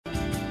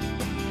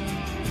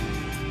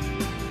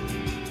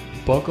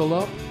buckle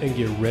up and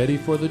get ready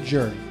for the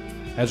journey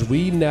as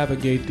we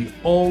navigate the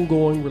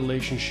ongoing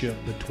relationship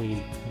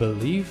between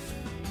belief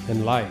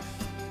and life,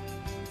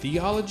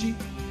 theology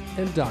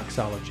and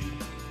doxology,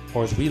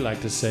 or as we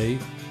like to say,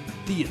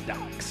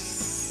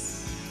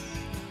 Theodox.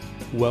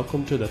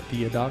 Welcome to the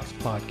Theodox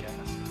Podcast.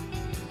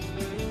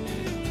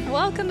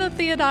 Welcome to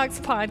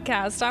Theodox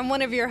Podcast. I'm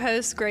one of your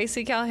hosts,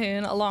 Gracie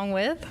Calhoun, along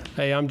with...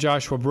 Hey, I'm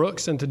Joshua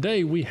Brooks, and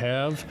today we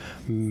have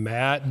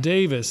Matt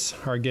Davis,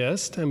 our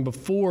guest. And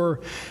before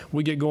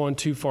we get going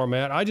too far,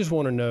 Matt, I just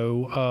want to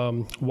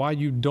know why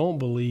you don't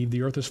believe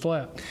the earth is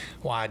flat.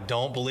 Why I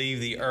don't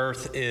believe the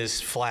earth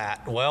is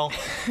flat. Well,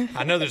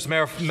 I know there's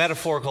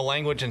metaphorical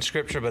language in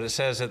Scripture, but it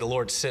says that the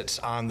Lord sits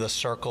on the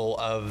circle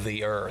of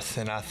the earth,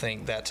 and I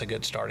think that's a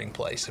good starting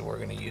place, and we're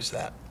going to use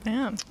that.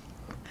 Yeah.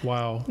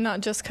 Wow.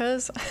 Not just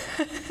because.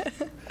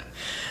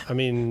 I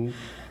mean,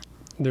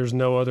 there's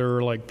no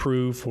other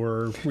proof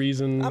or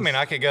reasons. I mean,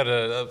 I could go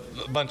to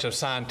a bunch of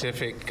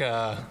scientific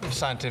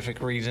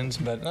reasons,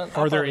 but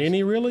are there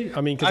any really?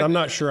 I mean, because I'm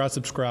not sure I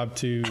subscribe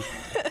to.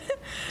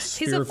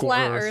 He's a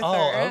flat earther.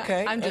 Oh,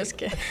 okay. I'm just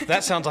kidding.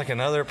 That sounds like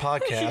another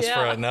podcast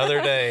for another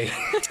day.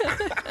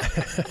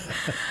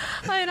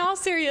 In all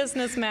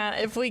seriousness, Matt,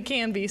 if we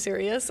can be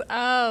serious,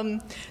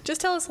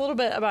 just tell us a little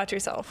bit about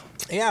yourself.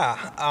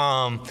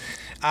 Yeah.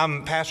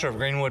 I'm pastor of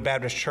Greenwood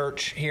Baptist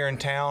Church here in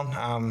town.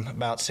 I'm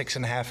about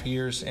 6.5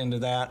 years into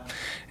that,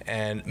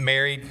 and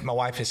married. My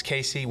wife is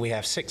Casey. We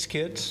have 6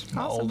 kids. Awesome.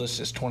 My oldest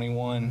is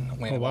 21.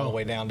 Went all the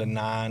way down to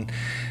 9.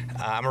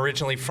 I'm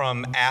originally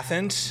from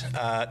Athens,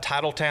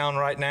 Titletown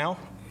right now.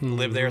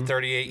 Lived there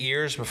 38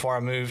 years before I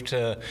moved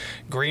to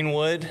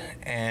Greenwood,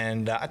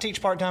 and I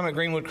teach part-time at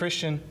Greenwood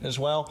Christian as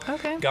well.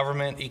 Okay.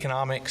 Government,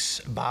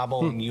 economics,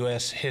 Bible, and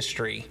U.S.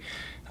 history.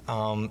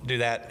 Do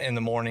that in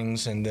the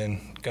mornings and then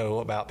go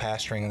about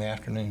pastoring in the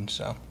afternoon.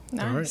 So,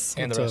 Nice.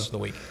 And the rest of the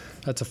week.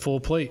 That's a full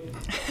plate.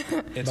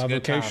 It's My a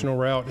good vocational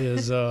time. route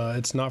is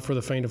it's not for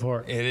the faint of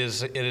heart. It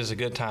is a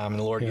good time, and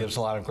the Lord gives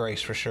a lot of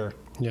grace for sure.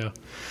 Yeah.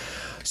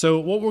 So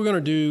what we're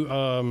going to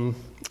do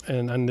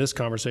in this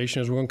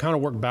conversation is we're going to kind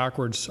of work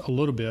backwards a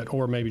little bit,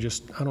 or maybe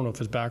just, I don't know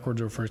if it's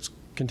backwards or if it's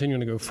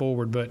continuing to go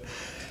forward, but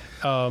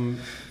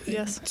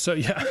yes. So,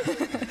 yeah.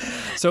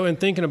 So in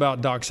thinking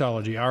about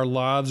doxology, our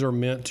lives are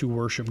meant to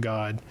worship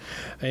God,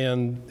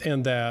 and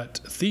that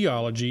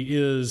theology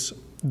is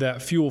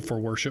that fuel for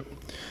worship,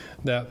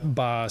 that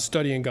by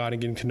studying God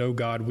and getting to know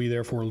God, we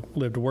therefore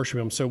live to worship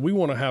Him. So we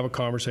want to have a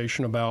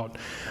conversation about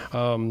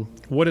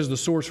what is the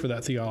source for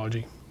that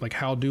theology? Like,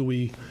 how do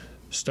we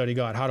study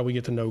God? How do we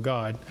get to know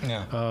God?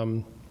 Yeah.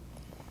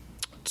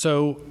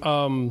 So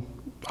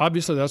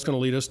obviously that's going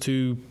to lead us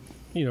to,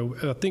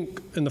 I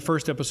think in the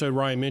first episode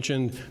Ryan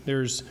mentioned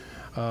there's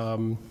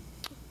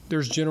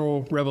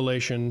general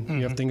revelation.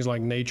 You have things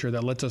like nature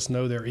that lets us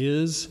know there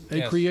is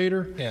a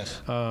creator. Yes.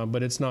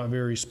 But it's not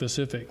very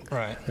specific.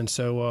 Right. And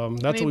so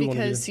that's what we want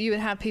to do. Because you would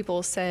have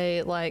people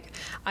say,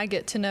 I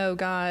get to know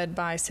God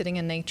by sitting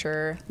in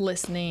nature,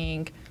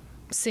 listening,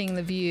 seeing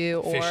the view,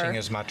 or Fishing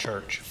is my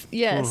church.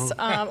 yes,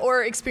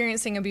 or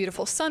experiencing a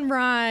beautiful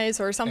sunrise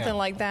or something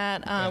like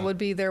that would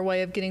be their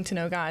way of getting to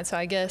know God. So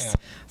I guess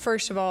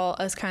first of all,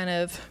 us kind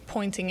of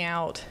pointing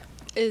out,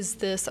 is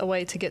this a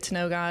way to get to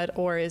know God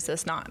or is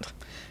this not?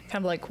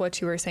 Kind of like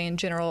what you were saying,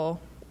 general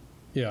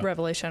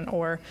revelation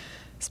or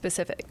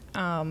specific.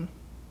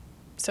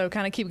 So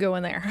kind of keep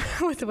going there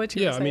with what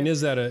you were saying. I mean,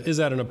 is that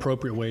an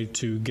appropriate way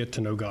to get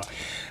to know God?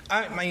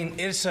 I mean,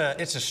 it's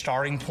a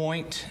starting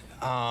point.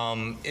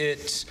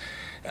 It's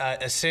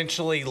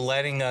essentially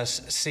letting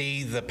us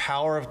see the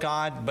power of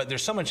God, but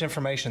there's so much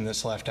information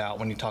that's left out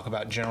when you talk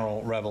about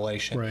general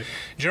revelation. Right.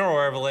 General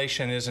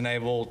revelation isn't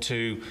able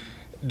to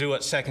do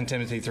what 2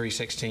 Timothy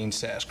 3:16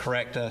 says: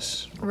 correct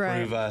us,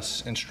 reprove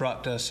us,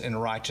 instruct us in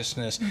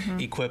righteousness,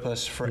 equip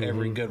us for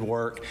every good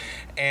work.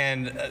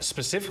 And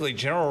specifically,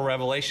 general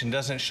revelation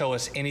doesn't show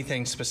us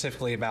anything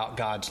specifically about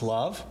God's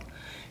love.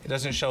 It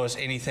doesn't show us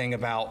anything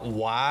about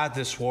why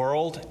this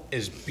world,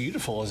 as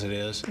beautiful as it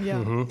is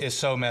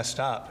so messed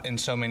up in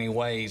so many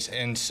ways.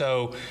 And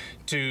so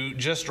to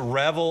just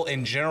revel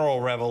in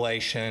general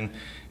revelation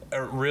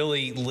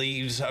really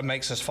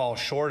makes us fall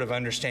short of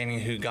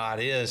understanding who God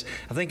is.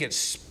 I think it's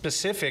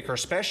specific or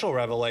special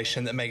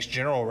revelation that makes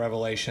general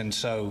revelation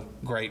so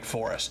great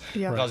for us.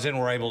 Yeah. Because then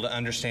we're able to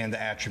understand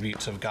the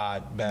attributes of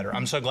God better.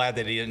 I'm so glad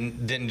that He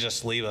didn't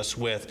just leave us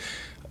with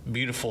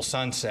beautiful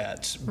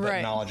sunsets,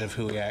 but knowledge of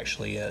who He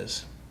actually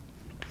is.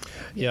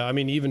 Yeah, I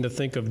mean, even to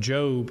think of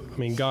Job, I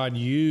mean, God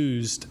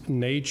used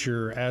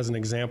nature as an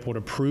example to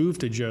prove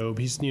to Job,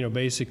 he's,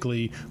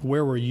 basically,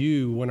 where were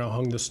you when I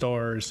hung the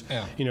stars?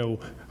 Yeah.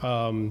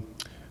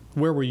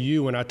 Where were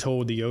you when I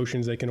told the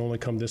oceans they can only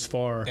come this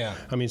far? Yeah.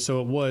 I mean,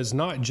 so it was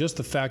not just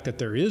the fact that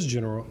there is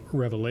general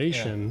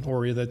revelation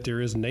or that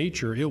there is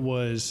nature. It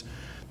was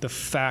the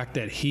fact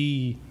that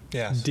He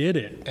did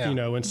it, Yeah.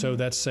 and so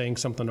that's saying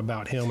something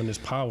about him and his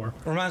power.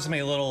 Reminds me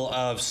a little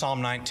of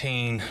Psalm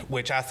 19,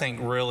 which I think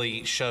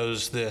really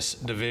shows this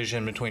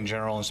division between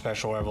general and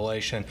special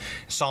revelation.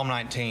 Psalm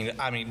 19,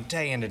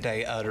 day into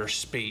day utter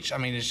speech.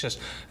 It's just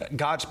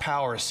God's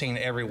power is seen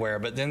everywhere,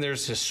 but then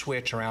there's this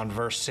switch around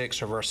verse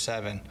 6 or verse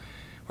 7.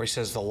 Where he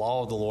says, the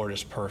law of the Lord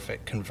is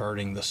perfect,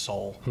 converting the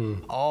soul.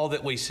 All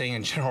that we see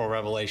in general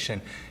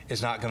revelation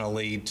is not going to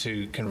lead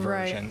to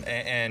conversion.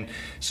 Right. And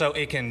so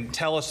it can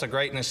tell us the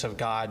greatness of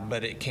God,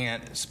 but it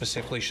can't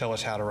specifically show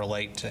us how to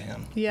relate to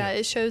him. Yeah,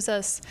 it shows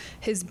us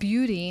his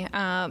beauty,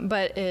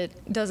 but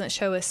it doesn't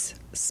show us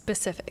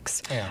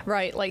specifics,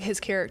 right? Like his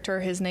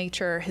character, his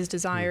nature, his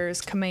desires,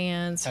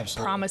 commands,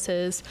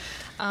 promises.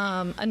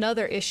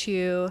 Another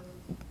issue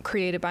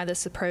created by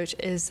this approach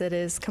is that it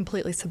is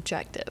completely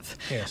subjective.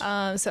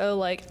 Yes. So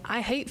like, I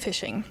hate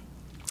fishing.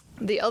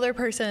 The other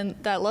person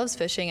that loves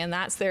fishing and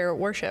that's their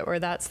worship or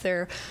that's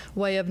their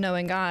way of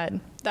knowing God,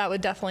 that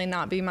would definitely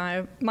not be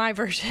my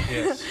version.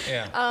 Yes.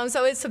 Yeah.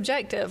 So it's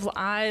subjective.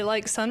 I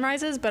like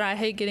sunrises, but I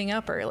hate getting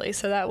up early,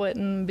 so that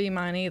wouldn't be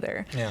mine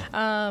either.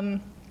 Yeah.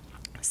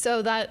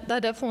 So that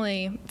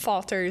definitely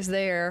falters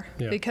there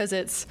because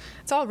it's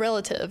all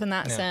relative in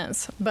that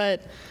sense.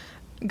 But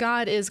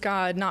God is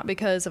God not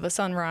because of a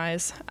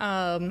sunrise.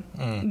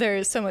 There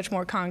is so much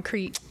more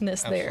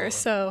concreteness there.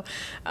 So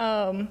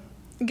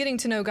getting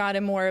to know God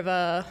in more of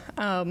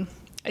a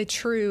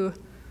true,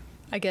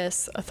 I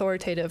guess,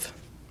 authoritative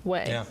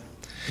way.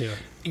 Yeah.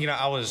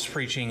 I was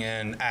preaching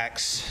in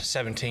Acts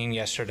 17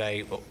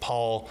 yesterday.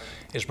 Paul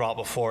is brought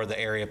before the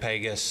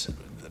Areopagus,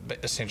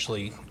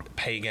 essentially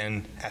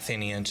pagan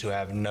Athenians who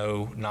have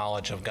no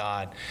knowledge of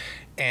God.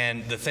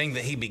 And the thing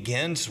that he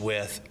begins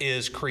with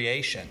is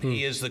creation.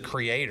 He is the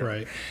creator.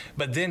 Right.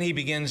 But then he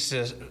begins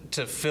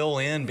to fill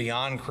in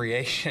beyond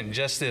creation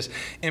just this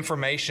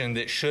information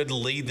that should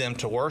lead them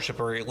to worship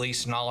or at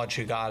least knowledge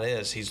who God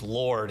is. He's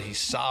Lord. He's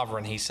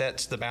sovereign. He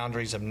sets the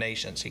boundaries of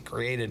nations. He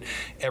created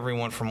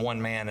everyone from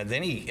one man. And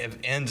then he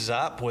ends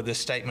up with this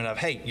statement of,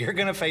 hey, you're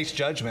going to face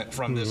judgment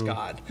from this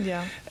God.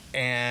 Yeah.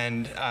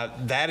 And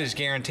that is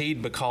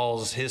guaranteed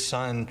because his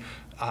son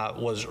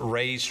was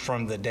raised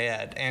from the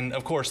dead. And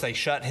of course, they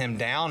shut him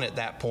down at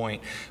that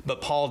point,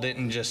 but Paul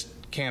didn't just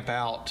camp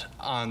out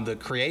on the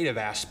creative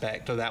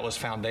aspect, or that was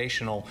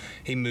foundational.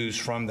 He moves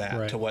from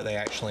that to what they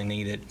actually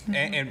needed,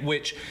 and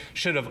which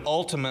should have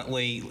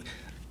ultimately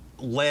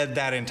led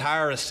that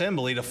entire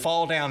assembly to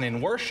fall down in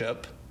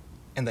worship,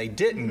 and they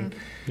didn't.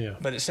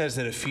 But it says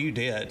that a few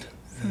did.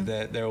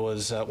 That there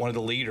was one of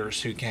the leaders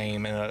who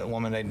came, and a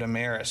woman named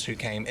Damaris who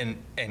came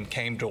and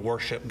came to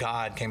worship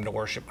God, came to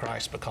worship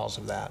Christ because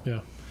of that.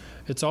 Yeah.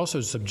 It's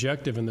also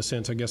subjective in the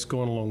sense, I guess,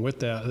 going along with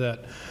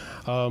that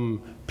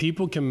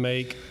people can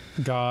make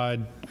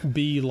God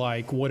be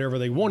like whatever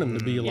they want him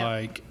to be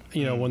like.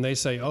 When they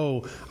say,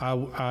 oh,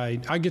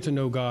 I get to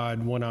know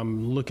God when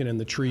I'm looking in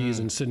the trees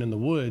and sitting in the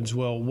woods.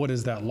 Well, what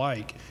is that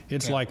like?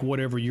 It's like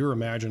whatever you're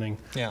imagining.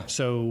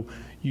 So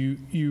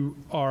you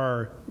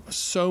are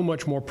so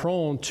much more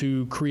prone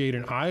to create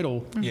an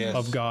idol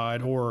of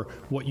God or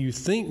what you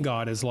think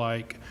God is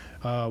like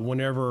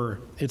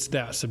whenever it's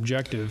that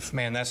subjective.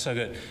 Man, that's so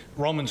good.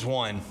 Romans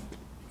 1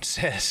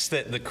 says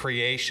that the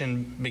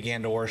creation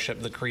began to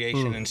worship the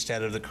creation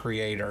instead of the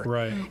creator.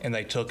 Right. And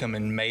they took him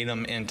and made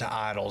him into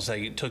idols.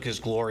 They took his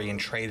glory and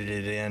traded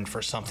it in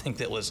for something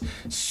that was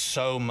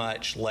so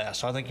much less.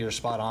 So I think you're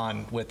spot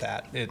on with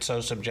that. It's so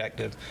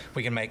subjective.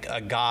 We can make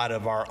a God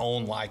of our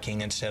own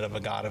liking instead of a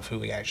God of who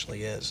he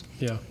actually is.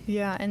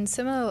 Yeah, and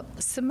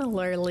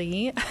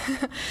similarly,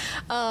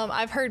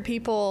 I've heard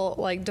people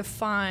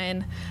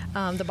define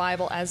the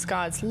Bible as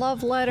God's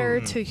love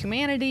letter to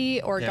humanity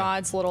or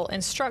God's little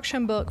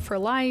instruction book for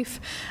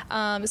life.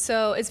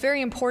 So it's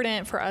very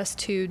important for us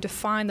to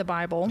define the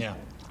Bible.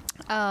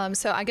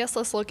 So I guess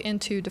let's look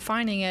into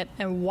defining it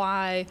and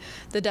why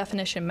the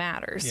definition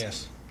matters.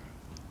 Yes.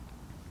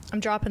 I'm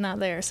dropping that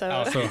there.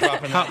 So,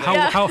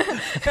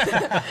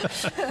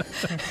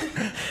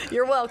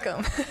 you're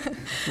welcome.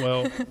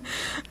 Well,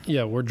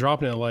 yeah, we're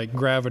dropping it like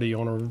gravity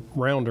on a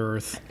round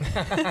Earth.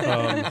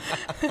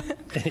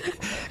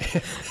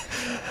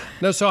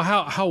 No, so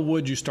how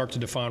would you start to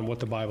define what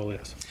the Bible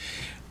is?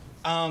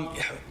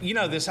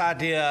 This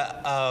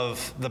idea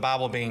of the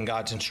Bible being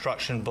God's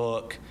instruction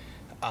book,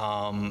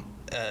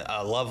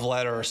 a love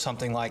letter or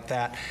something like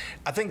that,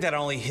 I think that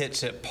only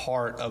hits at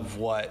part of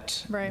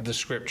what the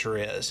Scripture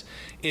is.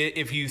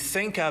 If you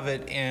think of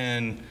it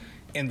in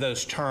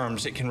those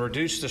terms, it can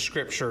reduce the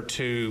Scripture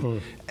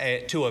to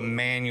a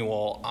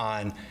manual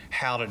on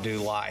how to do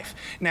life.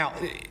 Now,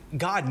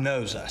 God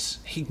knows us.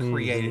 He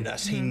created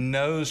us. He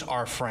knows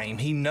our frame.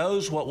 He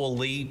knows what will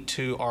lead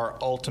to our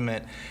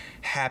ultimate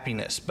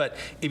happiness. But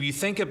if you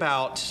think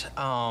about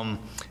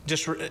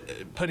just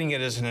putting it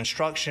as an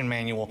instruction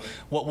manual,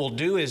 what we'll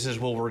do is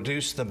we'll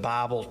reduce the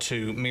Bible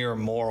to mere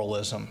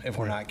moralism if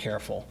we're not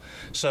careful.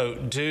 So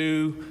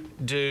do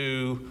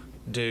this,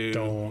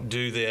 don't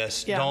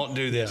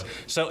do this.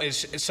 So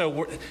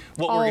what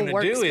we're going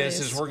to do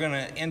is we're going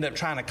to end up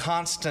trying to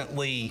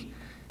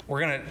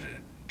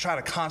try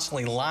to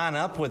constantly line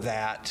up with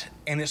that,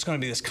 and it's going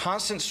to be this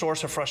constant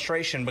source of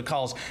frustration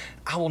because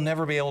I will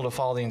never be able to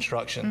follow the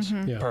instructions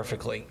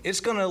perfectly. It's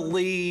going to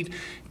lead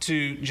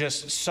to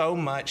just so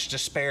much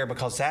despair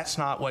because that's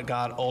not what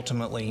God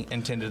ultimately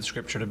intended the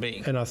Scripture to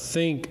be. And I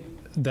think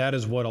that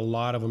is what a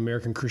lot of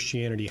American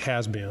Christianity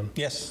has been.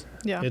 Yes.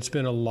 Yeah. It's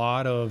been a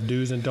lot of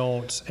do's and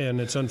don'ts, and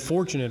it's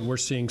unfortunate we're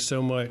seeing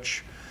so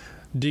much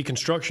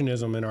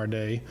deconstructionism in our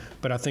day,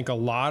 but I think a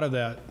lot of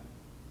that,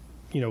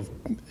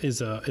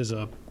 is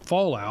a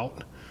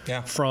fallout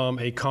from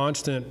a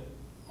constant,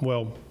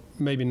 well,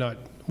 maybe not,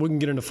 we can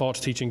get into false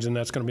teachings and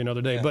that's going to be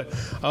another day. Yeah. But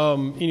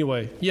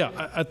anyway,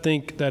 I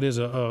think that is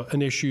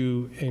an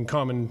issue in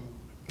common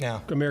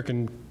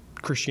American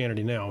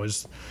Christianity now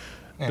is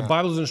the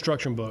Bible is an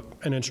instruction book.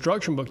 An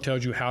instruction book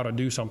tells you how to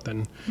do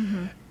something,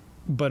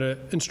 but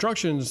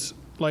instructions,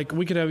 like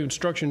we could have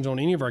instructions on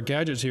any of our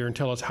gadgets here and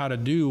tell us how to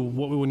do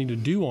what we would need to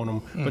do on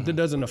them, but that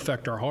doesn't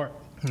affect our heart.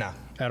 No.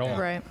 At all. Yeah.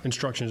 Right.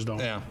 Instructions don't.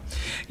 Yeah.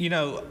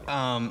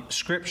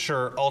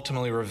 Scripture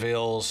ultimately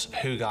reveals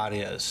who God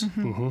is.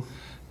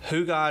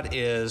 Who God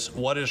is,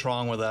 what is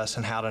wrong with us,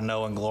 and how to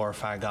know and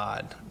glorify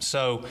God.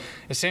 So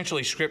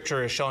essentially,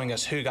 Scripture is showing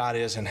us who God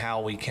is and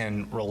how we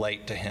can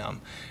relate to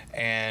Him.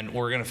 And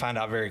we're going to find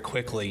out very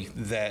quickly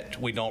that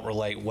we don't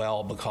relate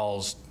well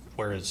because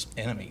we're His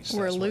enemies.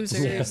 We're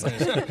losers.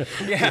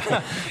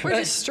 Yeah. We're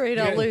just straight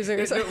up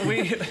losers.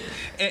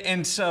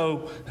 And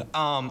so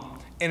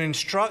an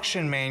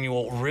instruction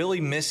manual really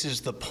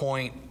misses the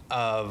point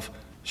of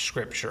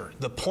Scripture.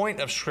 The point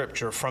of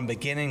Scripture from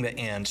beginning to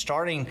end,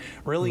 starting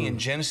really in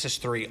Genesis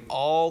 3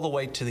 all the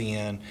way to the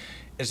end,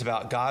 is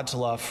about God's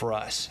love for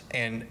us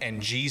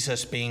and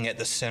Jesus being at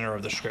the center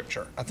of the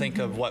Scripture. I think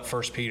of what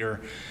 1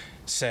 Peter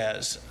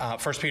says. 1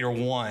 Peter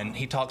 1,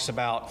 he talks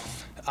about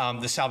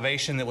the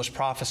salvation that was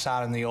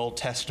prophesied in the Old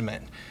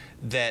Testament,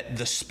 that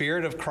the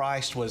Spirit of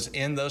Christ was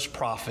in those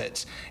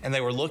prophets, and they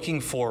were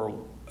looking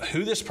for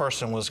who this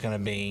person was going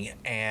to be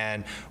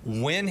and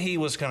when he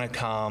was going to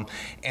come,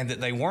 and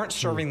that they weren't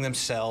serving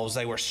themselves,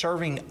 they were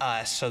serving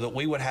us so that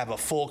we would have a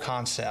full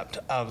concept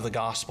of the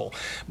gospel.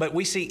 But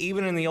we see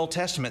even in the Old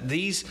Testament,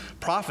 these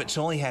prophets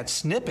only had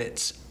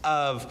snippets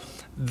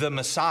of the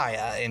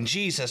Messiah and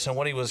Jesus and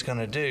what he was going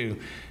to do.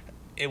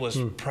 It was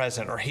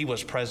present, or he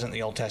was present in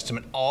the Old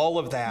Testament. All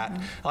of that,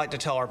 I like to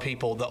tell our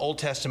people, the Old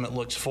Testament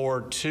looks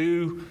forward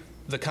to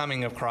the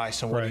coming of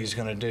Christ and what he's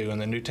going to do, and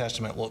the New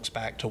Testament looks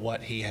back to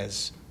what he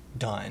has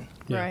done.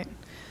 Right.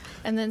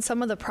 And then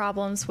some of the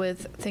problems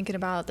with thinking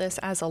about this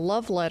as a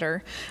love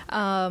letter,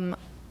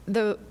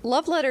 the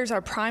love letters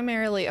are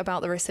primarily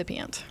about the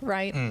recipient,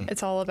 right?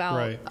 It's all about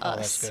us. Oh,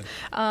 that's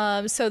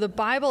good. So the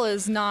Bible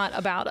is not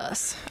about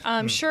us.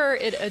 Sure,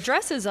 it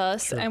addresses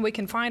us and we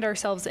can find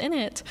ourselves in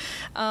it,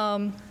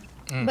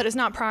 but it's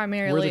not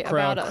primarily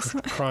about us.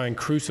 Crying,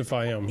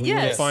 crucify him. Yes. You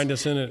will find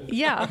us in it.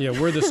 Yeah. Yeah,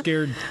 we're the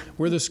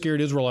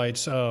scared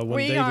Israelites when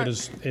David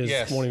is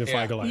wanting to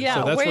fight Goliath. Yeah,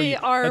 so that's we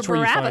are that's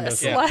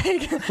Barabbas. Yeah.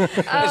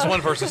 As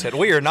one person said,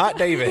 we are not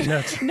David.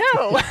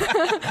 No.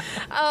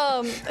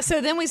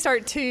 So then we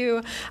start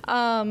to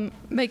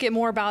make it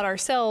more about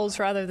ourselves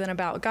rather than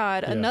about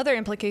God. Yeah. Another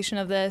implication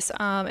of this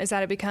is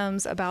that it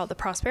becomes about the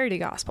prosperity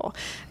gospel.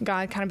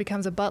 God kind of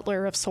becomes a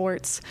butler of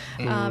sorts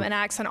and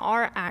acts on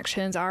our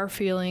actions, our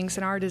feelings,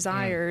 and our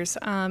desires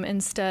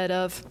instead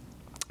of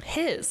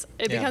his.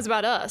 It becomes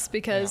about us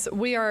because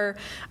we are,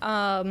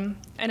 in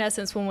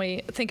essence, when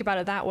we think about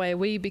it that way,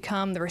 we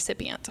become the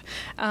recipient.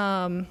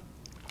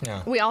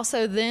 We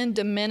also then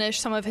diminish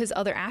some of his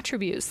other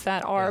attributes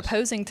that are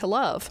opposing to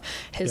love.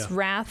 His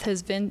wrath,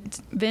 his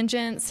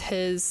vengeance,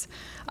 his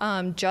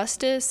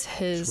justice,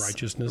 his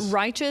righteousness,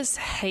 righteous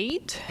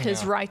hate,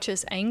 his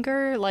righteous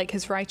anger, like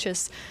his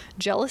righteous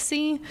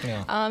jealousy.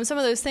 Some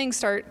of those things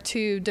start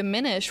to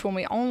diminish when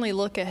we only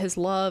look at his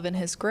love and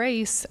his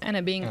grace and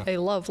it being a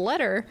love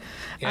letter.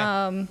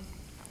 And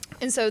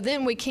so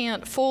then we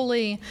can't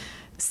fully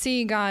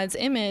see God's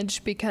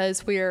image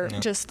because we're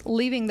just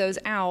leaving those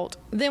out.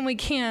 Then we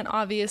can't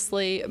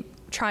obviously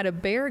try to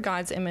bear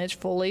God's image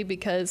fully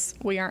because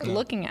we aren't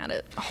looking at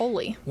it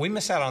wholly. We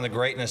miss out on the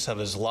greatness of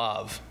his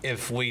love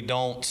if we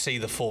don't see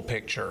the full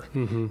picture.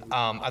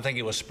 I think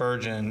it was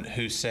Spurgeon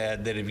who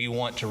said that if you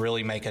want to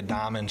really make a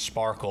diamond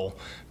sparkle,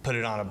 put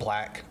it on a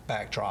black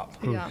backdrop.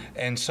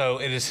 And so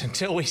it is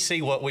until we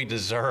see what we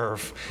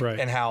deserve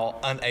and how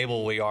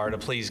unable we are to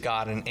please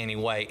God in any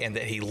way, and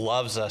that he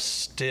loves us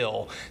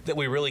still, that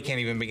we really can't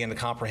even begin to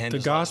comprehend the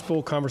his gospel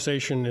love.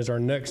 Conversation is our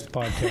next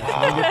podcast.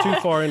 I don't get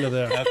too far into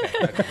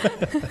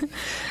that.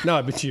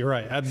 No, but you're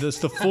right.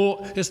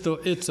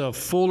 It's a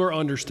fuller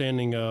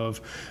understanding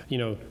of,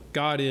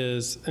 God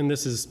is, and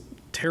this is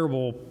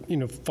terrible,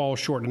 fall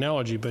short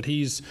analogy, but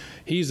he's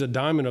a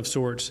diamond of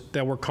sorts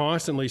that we're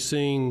constantly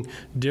seeing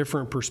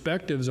different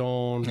perspectives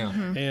on,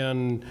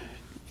 and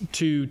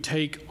to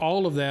take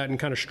all of that and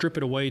kind of strip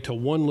it away to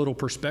one little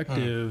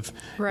perspective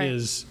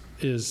is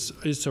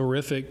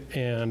horrific,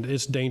 and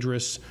it's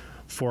dangerous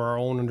for our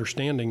own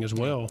understanding as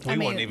well. We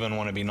wouldn't even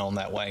want to be known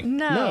that way.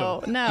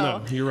 No,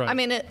 you're right. I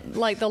mean,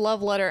 like the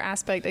love letter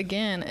aspect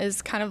again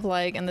is kind of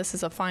like, and this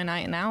is a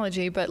finite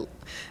analogy, but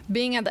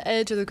being at the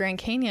edge of the Grand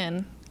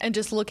Canyon and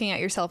just looking at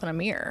yourself in a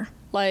mirror.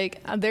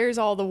 Like, there's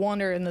all the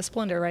wonder and the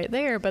splendor right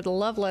there, but the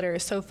love letter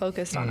is so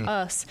focused on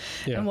us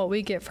and what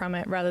we get from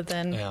it rather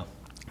than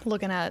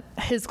looking at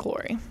His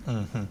glory.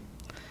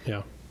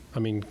 Yeah. I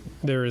mean,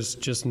 there is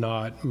just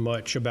not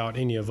much about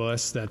any of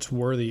us that's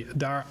worthy.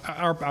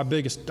 Our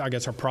biggest, I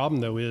guess, our problem,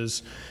 though,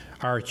 is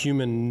our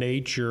human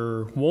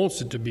nature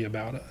wants it to be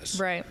about us.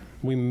 Right.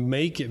 We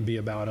make it be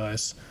about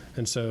us.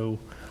 And so,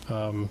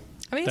 I mean,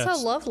 it's a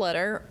love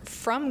letter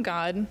from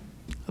God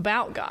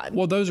about God.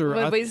 Well, those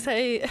are... we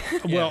say...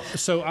 Well,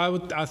 so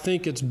I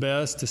think it's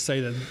best to say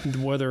that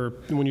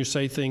when you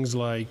say things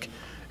like,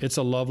 it's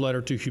a love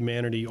letter to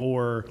humanity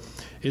or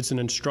it's an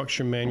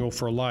instruction manual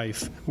for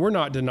life. We're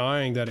not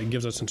denying that it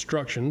gives us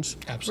instructions.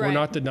 Absolutely. We're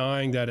not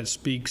denying that it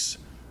speaks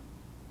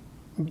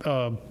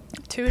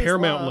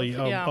paramountly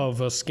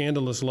of a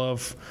scandalous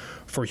love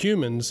for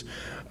humans.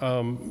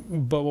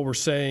 But what we're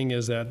saying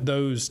is that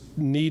those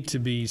need to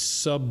be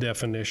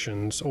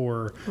sub-definitions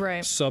or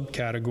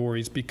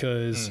subcategories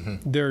because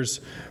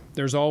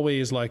there's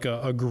always like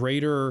a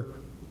greater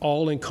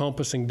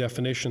all-encompassing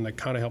definition that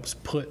kind of helps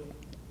put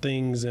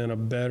things in a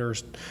better,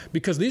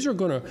 because these are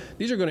going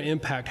to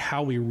impact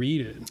how we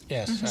read it.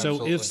 Yes. So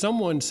Absolutely. if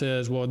someone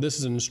says, well, this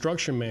is an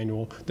instruction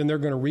manual, then they're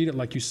going to read it,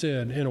 like you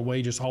said, in a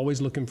way just always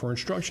looking for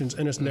instructions,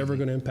 and it's never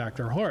going to impact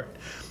our heart.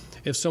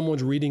 If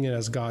someone's reading it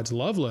as God's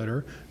love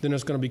letter, then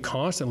it's going to be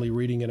constantly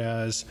reading it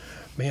as,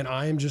 man,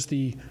 I am just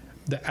the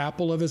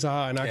apple of His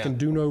eye, and I can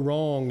do no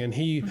wrong, and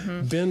He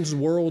bends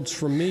worlds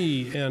for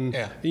me, and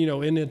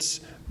and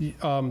it's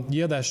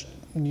that's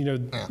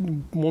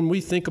when we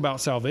think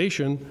about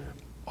salvation,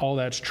 all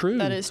that's true.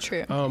 That is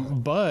true.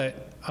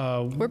 But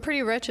we're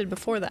pretty wretched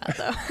before that,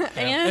 though,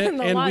 and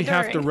we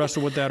have to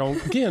wrestle with that.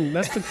 Again,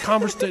 that's the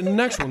conversation. The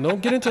next one.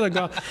 Don't get into the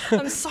God.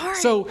 I'm sorry.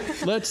 So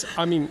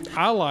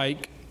I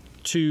like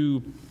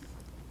to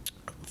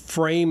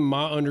frame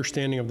my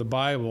understanding of the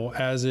Bible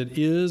as it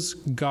is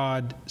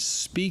God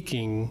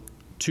speaking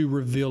to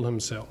reveal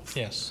Himself.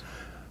 Yes.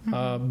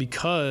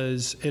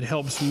 Because it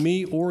helps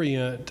me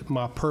orient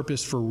my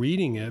purpose for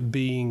reading it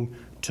being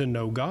to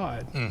know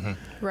God,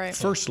 right?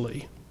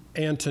 Firstly,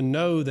 and to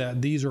know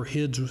that these are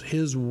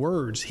His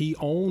words. He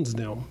owns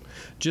them.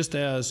 Just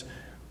as,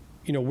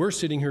 we're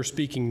sitting here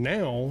speaking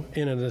now,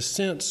 and in a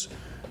sense,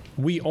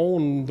 we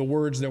own the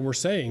words that we're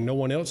saying. No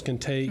one else can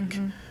take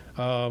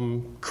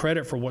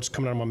credit for what's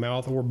coming out of my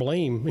mouth or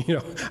blame.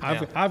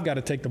 I've got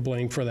to take the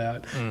blame for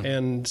that.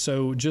 And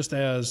so just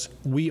as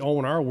we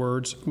own our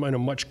words in a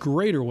much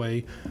greater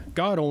way,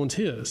 God owns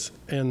His.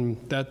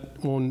 And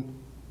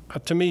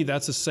to me,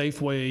 that's a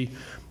safe way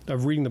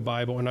of reading the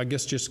Bible. And I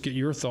guess just get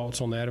your thoughts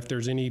on that, if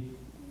there's any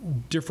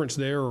difference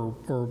there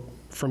or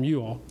from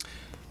you all.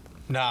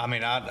 No, I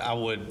mean, I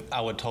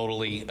would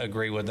totally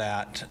agree with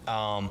that.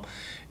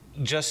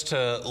 Just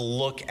to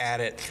look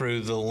at it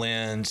through the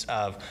lens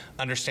of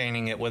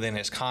understanding it within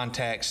its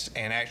context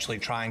and actually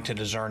trying to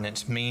discern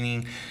its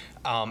meaning.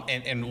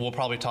 And we'll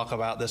probably talk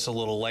about this a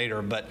little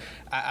later, but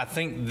I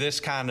think this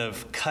kind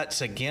of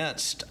cuts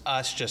against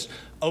us just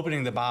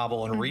opening the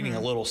Bible and reading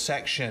a little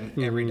section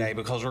every day,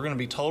 because we're going to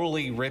be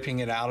totally ripping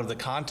it out of the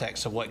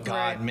context of what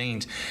God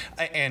means.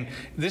 And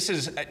this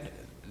is...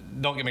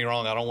 Don't get me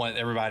wrong, I don't want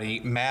everybody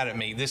mad at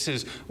me. This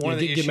is one of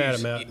the issues.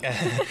 Get mad at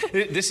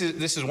Matt. This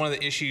is one of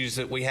the issues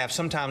that we have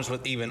sometimes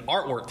with even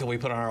artwork that we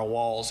put on our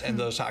walls, and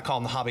those, I call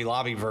them the Hobby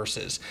Lobby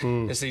verses.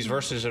 It's these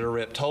verses that are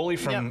ripped totally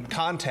from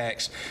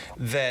context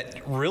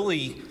that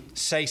really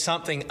say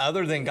something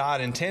other than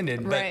God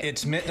intended, but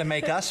it's meant to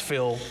make us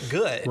feel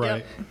good.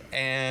 Right.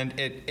 And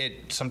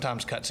it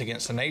sometimes cuts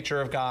against the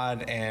nature of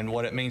God and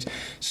what it means.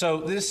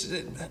 So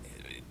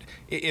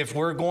if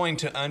we're going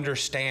to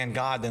understand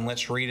God, then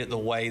let's read it the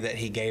way that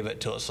He gave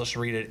it to us. Let's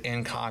read it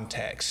in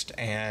context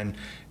and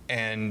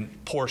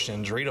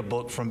portions. Read a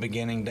book from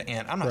beginning to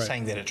end. I'm not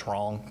saying that it's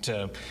wrong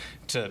to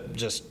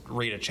just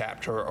read a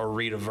chapter or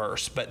read a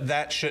verse, but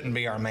that shouldn't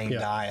be our main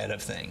diet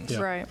of things. Yeah.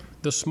 Right.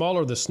 The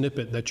smaller the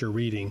snippet that you're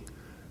reading,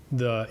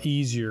 the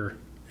easier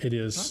it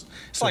is.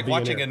 It's like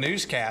watching a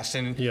newscast,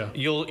 and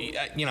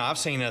I've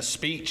seen a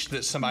speech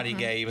that somebody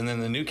gave, and then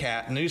the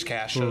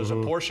newscast shows a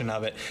portion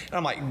of it, and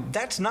I'm like,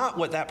 that's not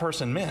what that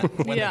person meant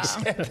when they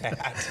said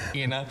that.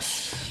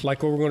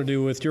 Like what we're going to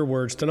do with your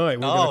words tonight.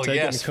 We're going to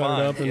take it and cut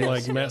it up, and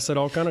like Matt said,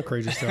 all kind of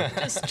crazy stuff.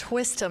 Just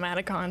twist them out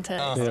of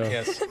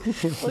context.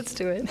 Let's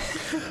do it.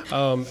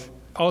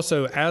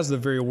 Also, as the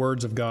very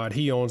words of God,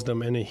 He owns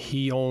them, and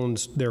He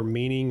owns their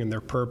meaning and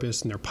their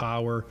purpose and their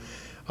power.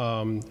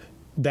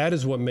 That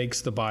is what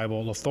makes the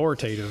Bible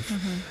authoritative.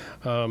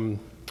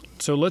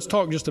 So let's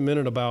talk just a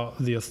minute about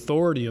the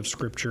authority of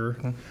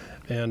Scripture.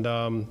 And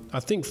I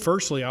think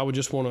firstly, I would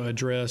just want to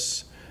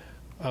address,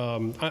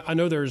 I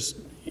know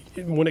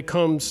when it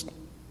comes,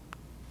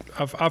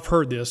 I've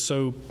heard this.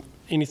 So,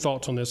 any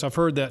thoughts on this? I've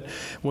heard that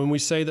when we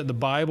say that the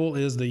Bible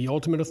is the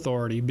ultimate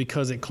authority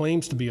because it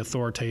claims to be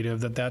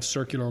authoritative, that's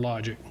circular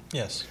logic.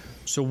 Yes.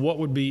 So what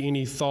would be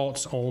any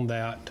thoughts on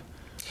that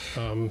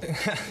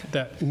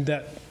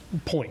that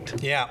point?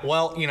 Yeah,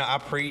 well, I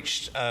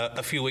preached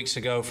a few weeks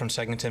ago from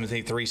 2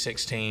 Timothy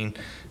 3:16.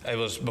 It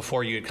was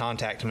before you had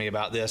contacted me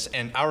about this,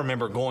 and I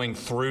remember going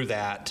through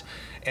that,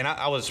 and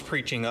I was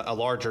preaching a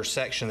larger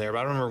section there, but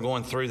I remember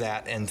going through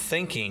that and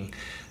thinking,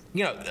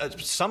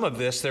 some of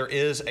this, there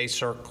is a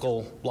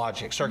circular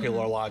logic that goes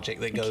with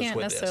this. You can't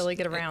necessarily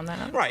get around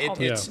that. Right.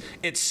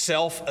 It's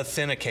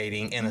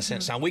self-authenticating in a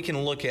sense. Now, we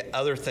can look at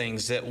other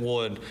things that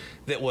would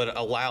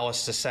allow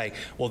us to say,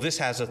 well, this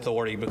has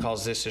authority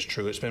because this is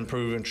true. It's been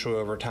proven true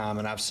over time,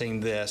 and I've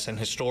seen this, and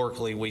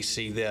historically we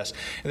see this.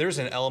 And there's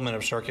an element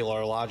of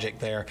circular logic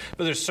there,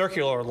 but there's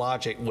circular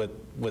logic with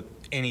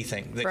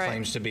anything that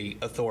claims to be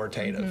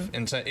authoritative.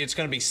 And so it's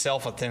going to be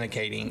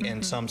self-authenticating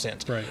in some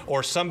sense. Right.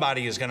 Or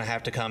somebody is going to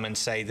have to come and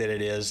say that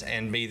it is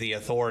and be the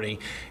authority.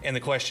 And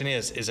the question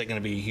is it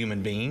going to be a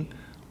human being,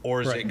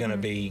 or is it going to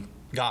be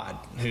God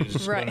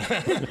who's going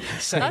to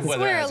say That's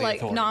whether where it has the like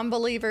authority?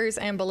 non-believers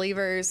and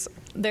believers,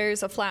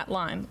 there's a flat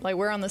line. Like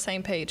we're on the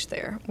same page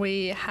there.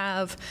 We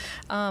have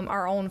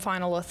our own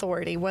final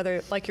authority,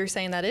 whether like you're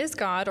saying that is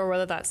God or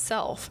whether that's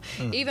self.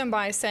 Even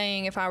by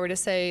saying, if I were to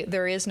say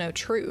there is no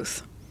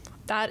truth,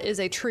 that is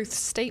a truth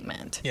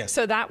statement. Yes.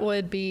 So I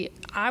would be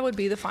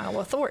the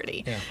final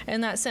authority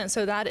in that sense.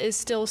 So that is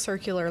still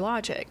circular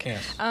logic.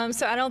 Yes.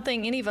 So I don't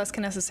think any of us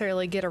can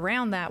necessarily get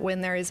around that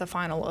when there is a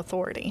final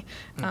authority.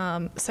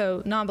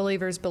 So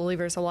non-believers,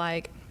 believers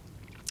alike,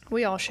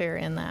 we all share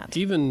in that.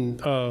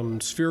 Even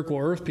spherical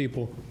Earth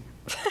people.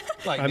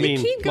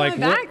 Keep going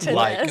back to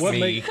this.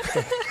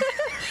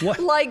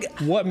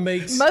 What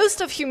makes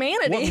most of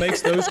humanity? What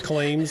makes those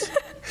claims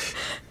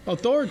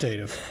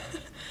authoritative?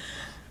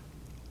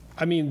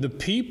 I mean, the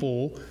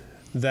people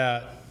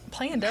that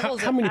playing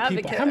devil's how many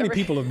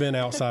people have been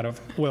outside of,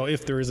 well,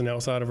 if there is an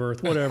outside of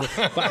Earth, whatever.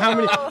 But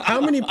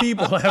how many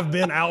people have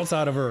been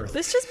outside of Earth?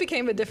 This just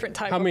became a different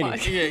type of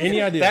podcast.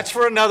 Any idea? That's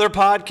for another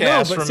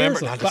podcast. No, but remember.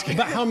 seriously,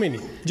 but how many?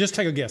 Just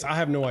take a guess. I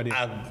have no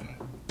idea.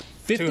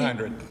 50?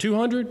 200.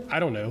 200? I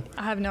don't know.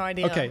 I have no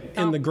idea. Okay,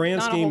 in the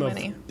grand scheme of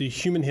the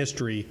human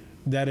history,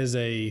 that is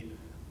a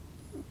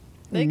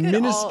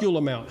minuscule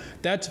amount.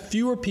 That's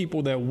fewer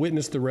people that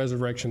witnessed the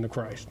resurrection of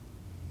Christ.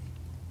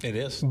 It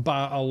is.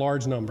 By a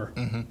large number.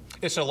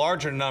 It's a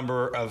larger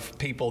number of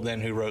people than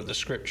who wrote the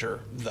Scripture,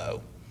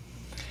 though.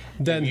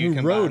 Than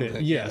who wrote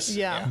it, yes.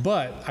 Yeah.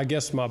 But I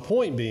guess my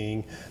point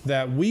being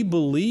that we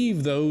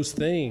believe those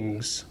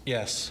things.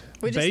 Yes.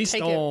 We just based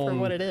take on it for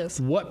what it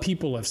is. What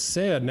people have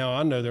said. Now,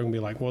 I know they're going to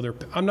be like, well,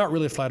 I'm not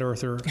really a flat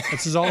earther.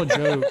 This is all a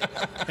joke.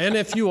 And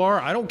if you are,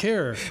 I don't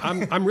care.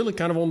 I'm really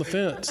kind of on the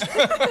fence.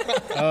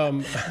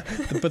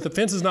 But the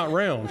fence is not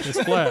round.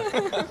 It's flat.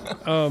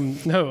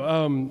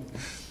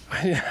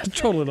 I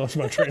totally lost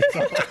my train of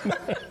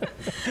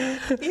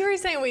thought. You were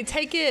saying we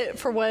take it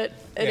for what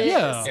it is.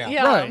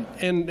 Yeah, right.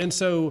 And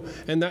so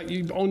that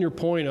you, on your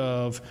point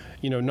of,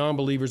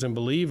 non-believers and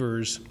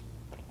believers,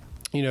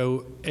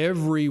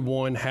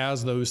 everyone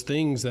has those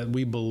things that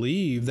we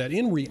believe that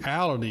in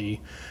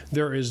reality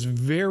there is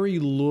very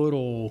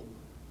little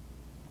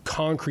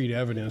concrete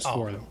evidence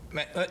for them.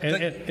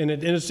 And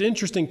it's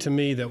interesting to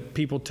me that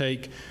people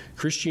take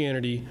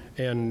Christianity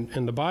and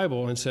the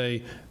Bible and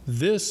say,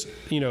 this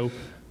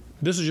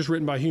is just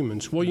written by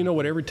humans. Well, you know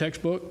what every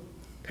textbook,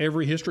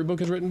 every history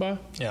book is written by?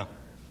 Yeah.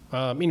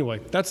 Anyway,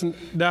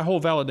 that whole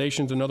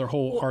validation is another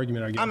whole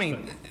argument, I guess. I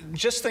mean,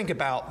 just think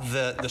about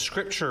the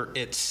Scripture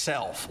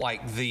itself,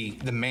 like the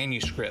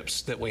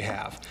manuscripts that we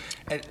have.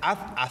 And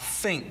I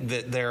think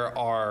that there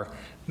are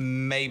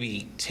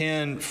maybe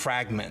 10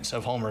 fragments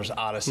of Homer's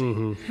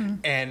Odyssey,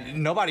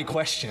 and nobody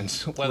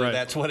questions whether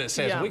that's what it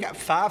says. Yeah. We got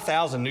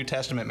 5,000 New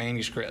Testament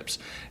manuscripts,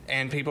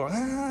 and people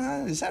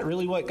are, is that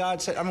really what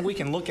God said? I mean, we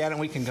can look at it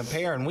and we can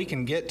compare and we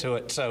can get to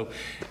it. So,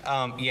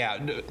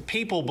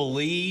 people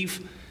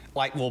believe,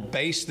 will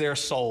base their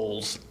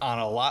souls on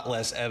a lot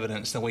less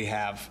evidence than we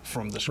have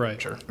from the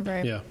Scripture.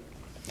 Right. Yeah.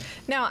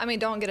 Now, I mean,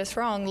 don't get us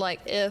wrong.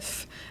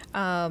 If,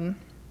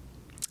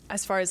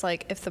 as far as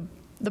if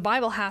the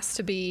Bible has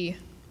to be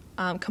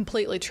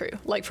completely true.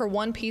 For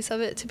one piece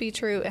of it to be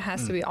true, it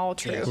has to be all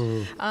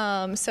true.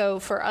 Yes. So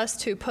for us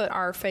to put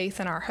our faith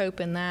and our hope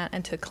in that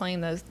and to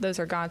claim those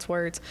are God's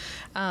words,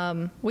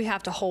 we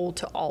have to hold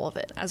to all of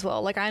it as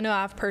well. I know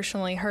I've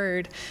personally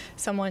heard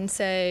someone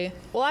say,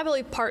 well, I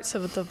believe parts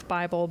of the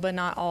Bible, but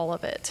not all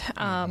of it.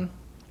 And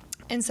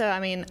so,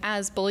 I mean,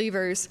 as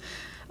believers,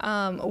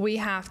 we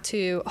have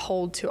to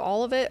hold to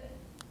all of it,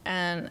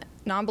 and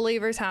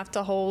non-believers have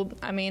to hold,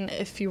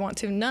 if you want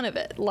to, none of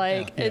it.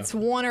 It's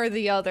one or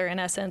the other in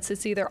essence.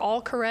 It's either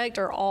all correct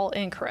or all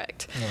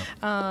incorrect.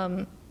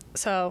 Yeah.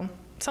 So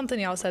something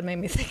y'all said made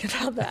me think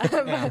about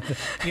that.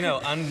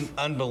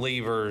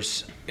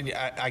 Unbelievers,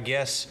 I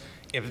guess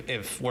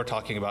if we're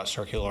talking about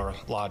circular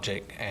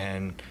logic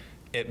and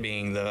it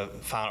being the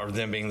final, or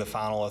them being the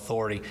final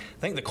authority. I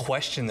think the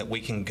question that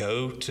we can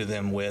go to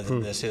them with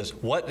in this is,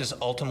 what is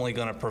ultimately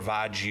going to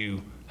provide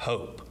you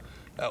hope?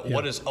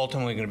 What is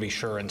ultimately going to be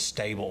sure and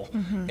stable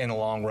in the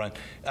long run?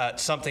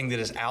 Something that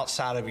is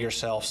outside of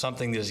yourself,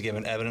 something that is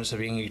given evidence of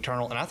being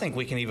eternal. And I think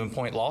we can even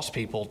point lost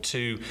people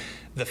to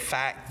the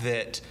fact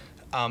that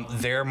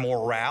their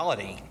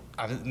morality,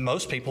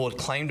 most people would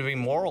claim to be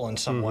moral in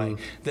some way,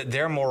 that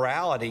their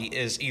morality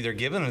is either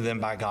given to them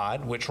by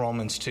God, which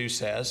Romans 2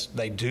 says.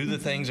 They do the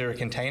things that are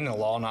contained in the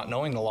law, not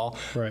knowing the law,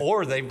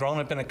 or they've grown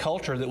up in a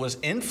culture that was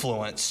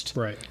influenced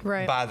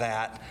by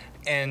that.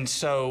 And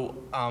so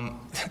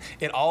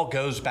it all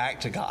goes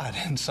back to God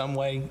in some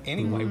way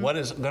anyway. What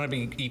is going to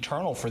be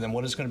eternal for them?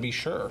 What is going to be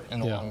sure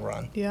in the long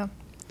run? Yeah.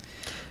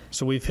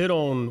 So we've hit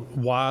on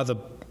why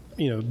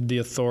the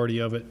authority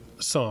of it.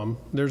 Some.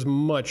 There's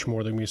much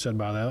more that can be said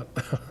by that.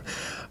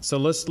 So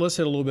let's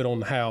hit a little bit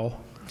on how.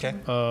 Okay.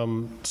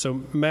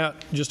 So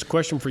Matt, just a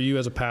question for you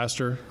as a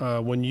pastor.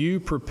 When you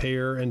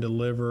prepare and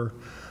deliver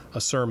a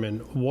sermon,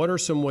 what are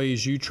some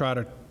ways you try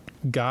to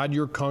guide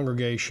your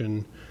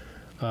congregation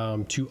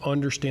to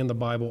understand the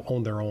Bible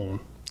on their own?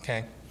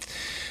 Okay.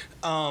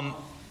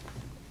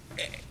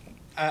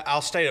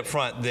 I'll state up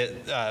front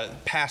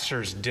that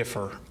pastors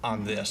differ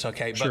on this,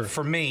 okay? But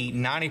for me,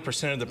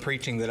 90% of the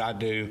preaching that I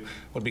do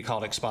would be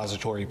called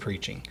expository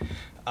preaching.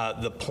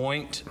 The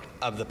point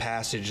of the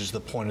passage is the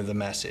point of the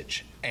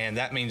message. And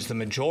that means the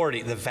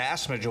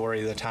vast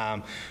majority of the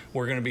time,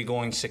 we're going to be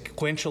going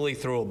sequentially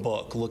through a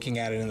book, looking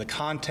at it in the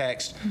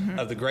context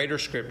of the greater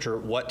Scripture.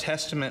 What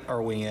testament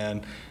are we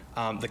in?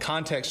 The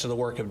context of the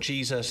work of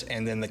Jesus,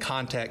 and then the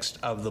context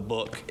of the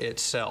book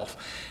itself.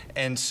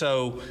 And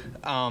so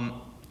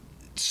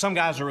some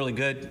guys are really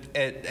good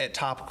at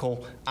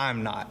topical.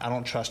 I'm not. I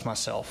don't trust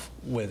myself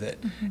with it.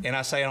 And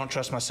I say I don't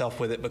trust myself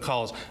with it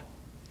because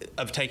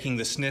of taking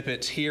the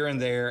snippets here and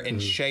there and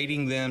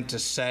shading them to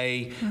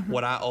say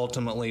what I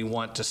ultimately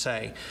want to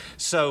say.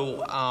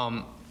 So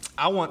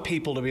I want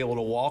people to be able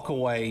to walk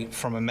away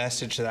from a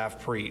message that I've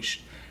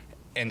preached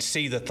and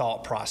see the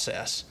thought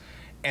process.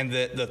 And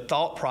the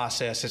thought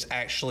process is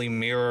actually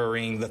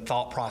mirroring the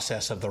thought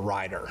process of the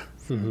writer.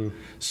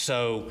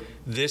 So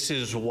this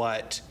is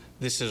what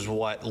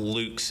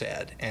Luke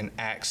said in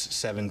Acts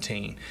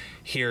 17.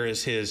 Here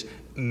is his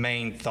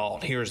main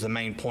thought. Here's the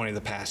main point of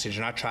the passage.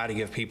 And I try to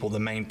give people the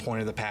main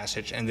point of the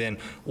passage and then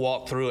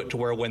walk through it to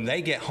where when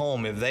they get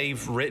home, if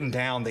they've written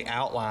down the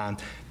outline,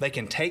 they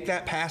can take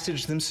that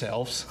passage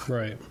themselves.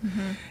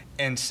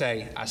 And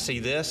say, I see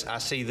this, I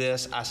see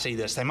this, I see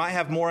this. They might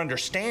have more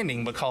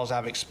understanding because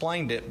I've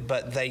explained it,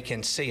 but they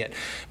can see it.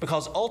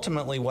 Because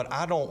ultimately, what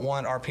I don't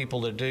want our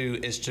people to do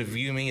is to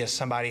view me as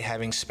somebody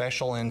having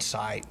special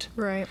insight.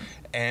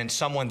 And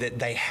someone that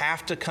they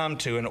have to come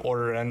to in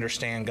order to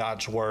understand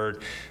God's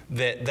Word,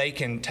 that they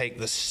can take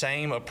the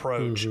same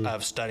approach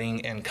of studying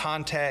in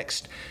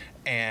context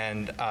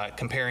and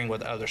comparing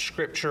with other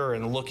Scripture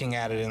and looking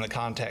at it in the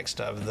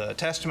context of the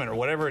Testament or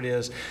whatever it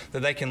is,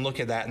 that they can look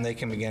at that and they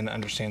can begin to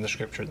understand the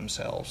Scripture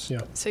themselves.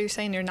 So you're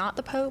saying you're not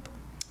the Pope?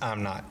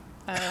 I'm not.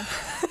 I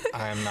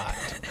am not.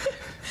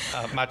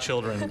 My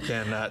children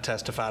can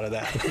testify to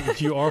that.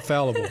 You are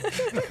fallible.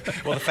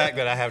 Well, the fact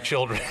that I have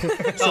children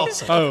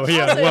also. Oh,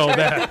 yeah, well,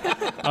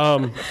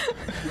 that.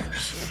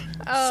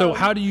 So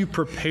how do you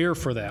prepare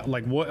for that?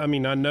 Like what,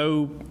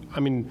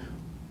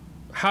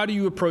 how do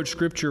you approach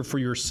Scripture for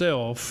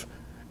yourself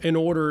in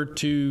order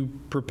to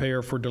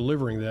prepare for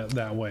delivering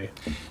that way?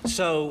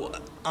 So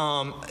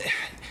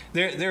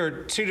there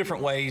are two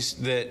different ways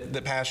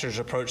that pastors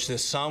approach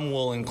this. Some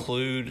will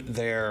include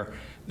their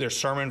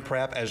sermon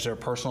prep as their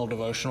personal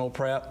devotional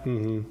prep.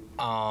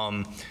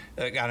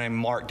 A guy named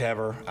Mark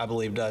Dever, I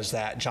believe, does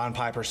that. John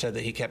Piper said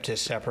that he kept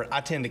his separate.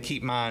 I tend to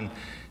keep mine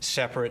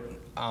separate.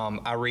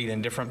 I read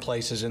in different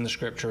places in the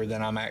Scripture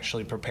than I'm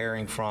actually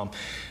preparing from.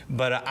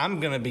 But I'm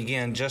going to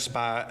begin just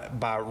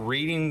by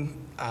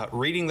reading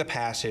the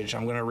passage.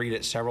 I'm going to read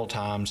it several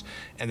times,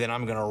 and then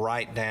I'm going to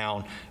write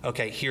down,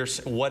 okay,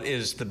 here's what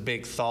is the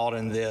big thought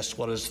in this,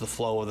 what is the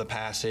flow of the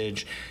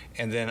passage,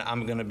 and then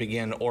I'm going to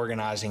begin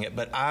organizing it.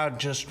 But I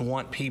just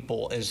want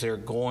people, as they're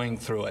going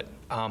through it,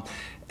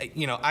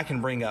 I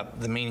can bring up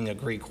the meaning of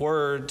Greek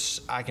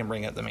words, I can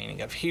bring up the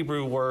meaning of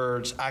Hebrew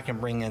words, I can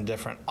bring in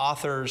different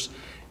authors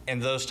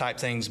and those type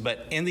things.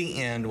 But in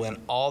the end, when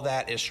all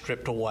that is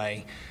stripped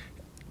away,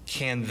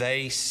 can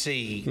they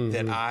see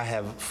that I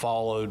have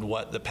followed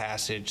what the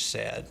passage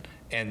said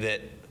and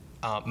that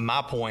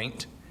my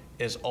point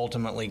is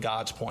ultimately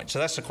God's point? So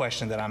that's the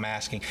question that I'm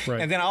asking.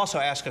 And then I also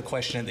ask a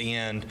question at the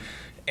end,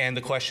 and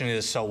the question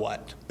is, so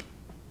what?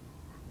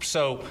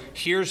 So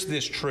here's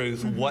this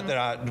truth. What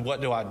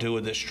do I do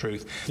with this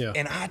truth?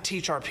 And I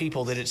teach our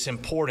people that it's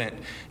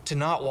important to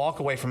not walk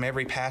away from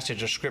every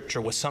passage of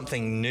Scripture with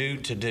something new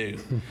to do.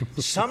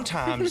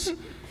 Sometimes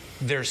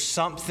there's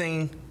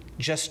something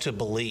just to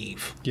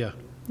believe.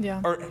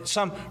 Or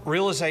some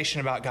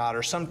realization about God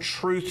or some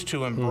truth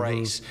to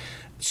embrace.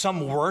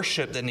 some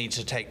worship that needs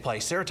to take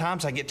place. There are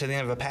times I get to the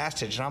end of a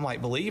passage and I'm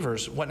like,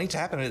 believers, what needs to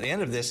happen at the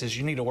end of this is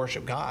you need to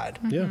worship God.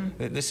 Yeah.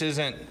 This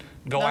isn't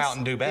go out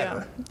and do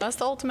better. Yeah. That's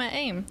the ultimate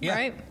aim,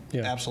 right?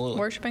 Yeah. Absolutely.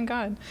 Worshiping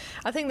God.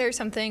 I think there's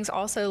some things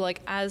also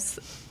like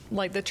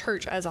the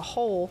church as a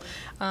whole,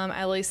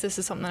 at least this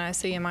is something that I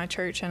see in my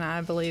church, and I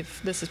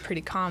believe this is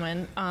pretty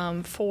common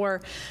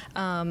for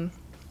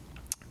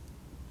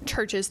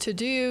churches to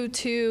do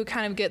to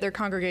kind of get their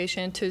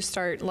congregation to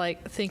start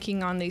like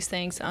thinking on these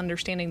things,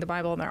 understanding the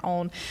Bible on their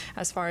own,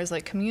 as far as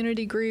like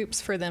community groups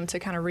for them to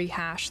kind of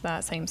rehash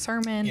that same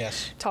sermon,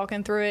 Yes.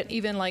 talking through it,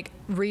 even like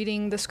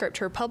reading the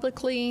scripture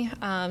publicly,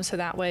 so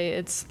that way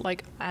it's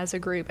like as a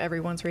group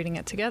everyone's reading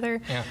it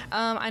together. Yeah.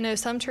 I know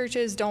some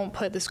churches don't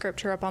put the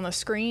scripture up on the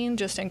screen,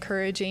 just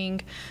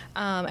encouraging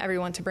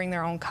everyone to bring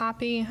their own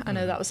copy. I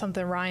know that was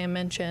something Ryan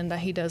mentioned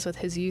that he does with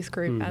his youth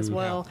group as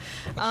well.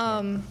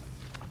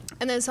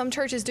 And then some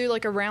churches do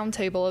like a round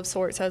table of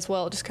sorts as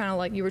well, just kind of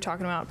like you were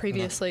talking about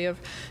previously, of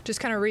just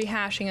kind of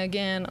rehashing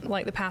again,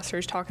 like the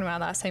pastor's talking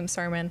about that same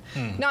sermon.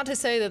 Not to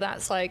say that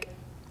that's like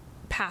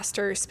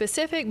pastor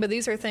specific, but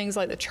these are things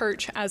like the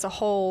church as a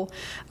whole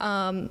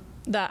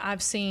that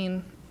I've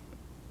seen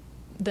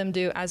them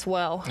do as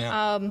well.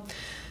 Yeah.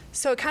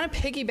 So kind of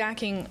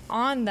piggybacking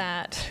on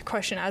that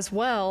question as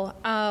well,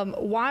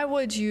 why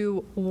would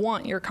you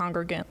want your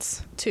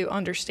congregants to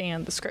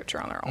understand the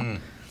scripture on their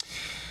own?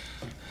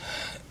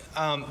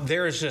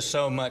 There is just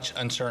so much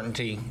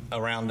uncertainty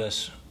around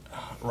us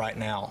right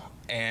now,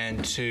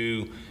 and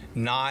to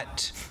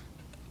not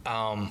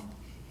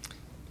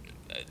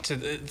to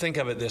think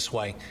of it this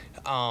way,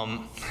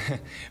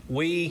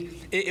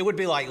 it would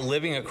be like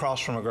living across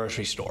from a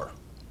grocery store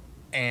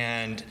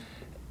and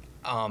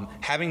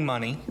having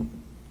money,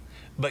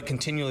 but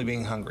continually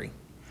being hungry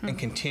and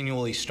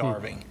continually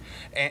starving.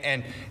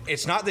 And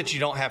it's not that you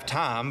don't have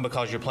time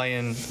because you're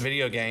playing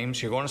video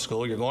games, you're going to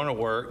school, you're going to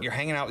work, you're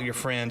hanging out with your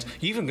friends.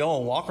 You even go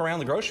and walk around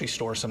the grocery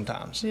store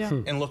sometimes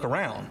and look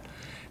around.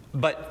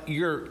 But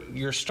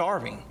you're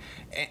starving.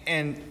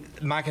 And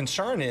my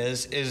concern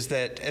is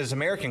that as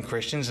American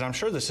Christians, and I'm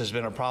sure this has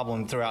been a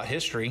problem throughout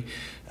history,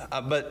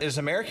 but as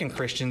American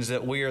Christians,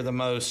 that we have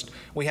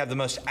the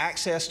most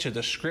access to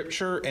the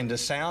Scripture and to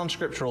sound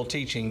scriptural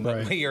teaching,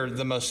 but we are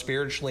the most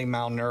spiritually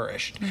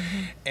malnourished.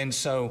 And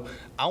so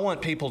I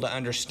want people to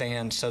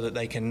understand so that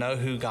they can know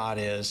who God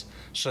is,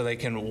 so they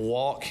can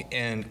walk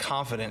in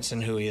confidence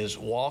in who He is,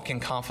 walk in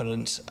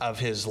confidence of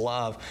His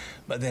love,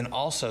 but then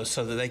also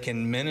so that they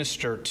can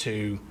minister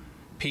to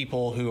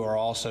people who are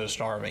also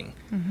starving.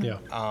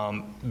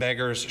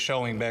 Beggars,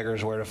 showing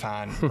beggars where to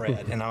find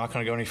bread. And I'm not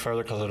going to go any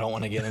further because I don't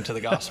want to get into the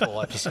gospel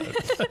episode.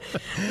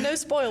 No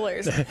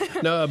spoilers.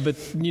 No, but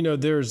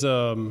there's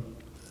that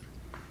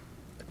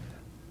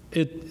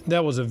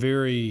was a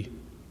very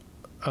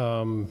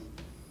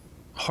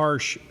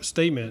harsh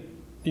statement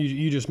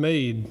you just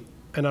made,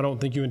 and I don't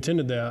think you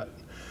intended that.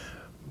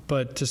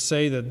 But to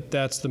say that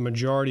that's the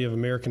majority of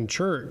American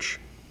church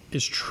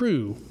is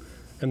true,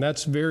 and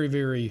that's very,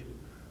 very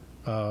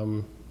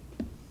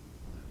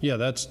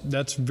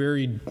that's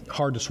very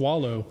hard to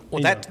swallow.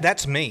 Well,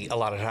 that's me a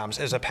lot of times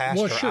as a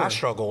pastor. Well, sure. I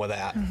struggle with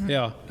that.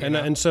 Yeah,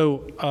 and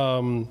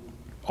so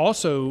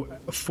also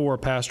for a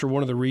pastor,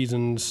 one of the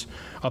reasons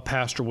a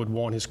pastor would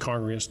want his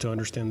congregants to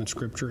understand the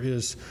Scripture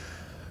is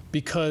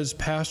because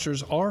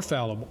pastors are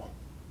fallible,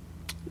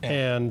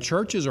 and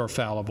churches are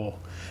fallible,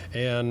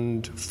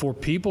 and for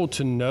people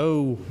to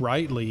know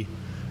rightly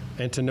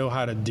and to know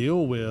how to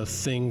deal with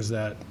things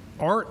that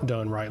aren't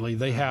done rightly,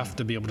 they have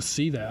to be able to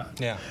see that.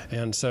 Yeah.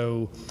 And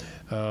so,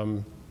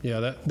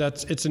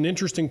 it's an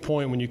interesting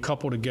point when you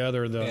couple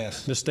together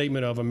the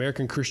statement of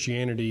American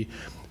Christianity.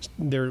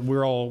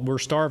 We're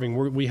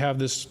starving. We have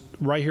this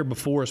right here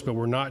before us, but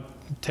we're not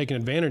taking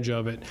advantage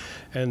of it,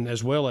 and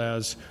as well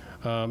as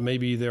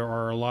maybe there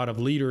are a lot of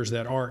leaders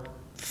that aren't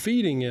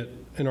feeding it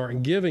and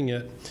aren't giving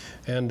it,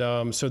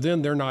 and so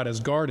then they're not as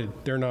guarded.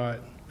 They're not.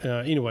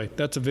 Anyway,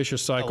 that's a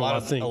vicious cycle. I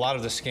think a lot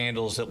of the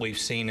scandals that we've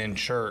seen in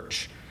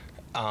church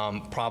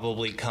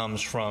probably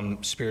comes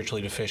from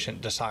spiritually deficient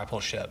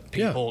discipleship.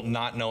 People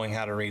not knowing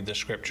how to read the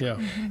Scripture.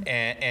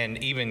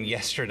 And even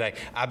yesterday,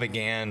 I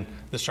began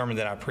the sermon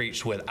that I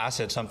preached with, I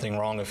said something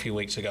wrong a few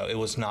weeks ago. It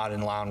was not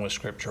in line with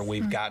Scripture.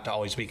 We've got to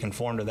always be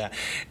conformed to that.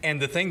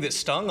 And the thing that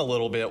stung a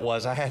little bit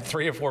was I had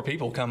 3 or 4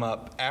 people come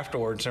up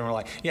afterwards and were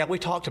like, yeah, we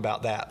talked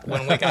about that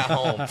when we got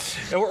home.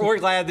 We're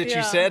glad that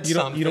you said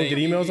something. You don't get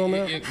emails on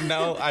that?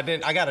 No, I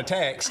didn't. I got a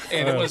text,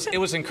 and it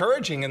was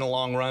encouraging in the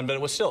long run, but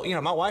it was still,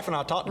 my wife and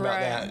I talked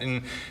about that,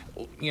 and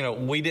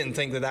we didn't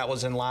think that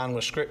was in line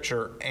with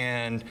Scripture,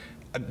 and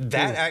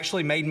that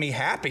actually made me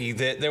happy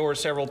that there were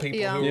several people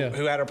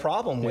who had a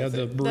problem with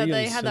it. That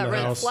they had that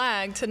red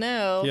flag to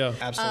know. Yeah,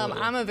 absolutely.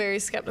 I'm a very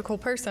skeptical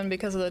person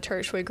because of the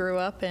church we grew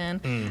up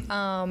in,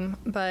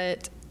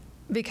 but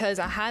because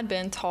I had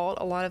been taught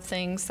a lot of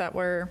things that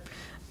were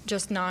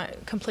just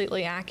not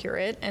completely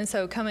accurate. And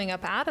so coming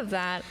up out of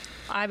that,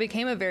 I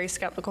became a very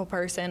skeptical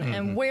person.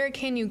 And where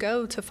can you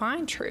go to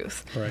find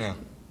truth? Right.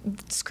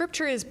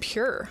 Scripture is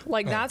pure.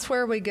 Like, that's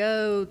where we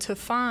go to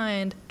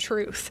find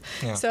truth.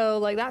 Yeah. So,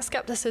 like, that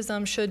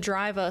skepticism should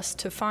drive us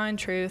to find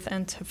truth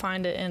and to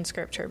find it in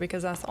Scripture,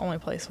 because that's the only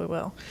place we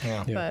will.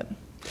 Yeah. But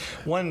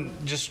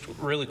Just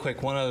really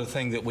quick, one other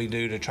thing that we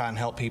do to try and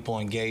help people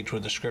engage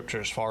with the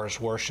Scripture as far as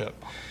worship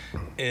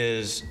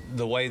is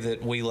the way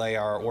that we lay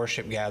our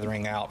worship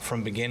gathering out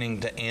from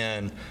beginning to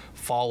end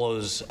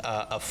follows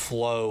a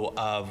flow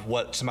of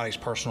what somebody's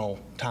personal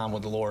time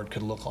with the Lord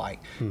could look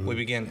like. Mm-hmm. We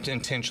begin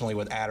intentionally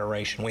with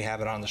adoration. We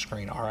have it on the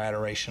screen, our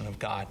adoration of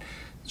God.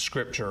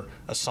 Scripture,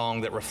 a song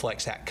that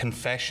reflects that.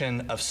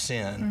 Confession of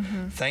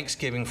sin,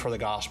 thanksgiving for the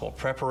gospel,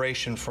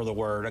 preparation for the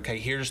word. Okay,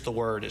 here's the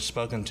word, it's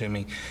spoken to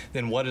me.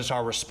 Then what is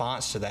our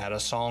response to that? A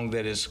song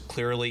that is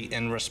clearly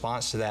in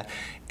response to that.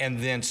 And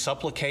then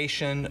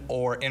supplication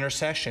or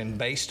intercession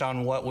based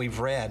on what we've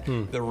read.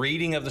 The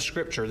reading of the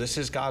Scripture, this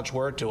is God's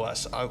word to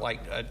us,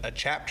 like a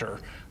chapter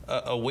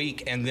a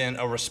week, and then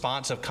a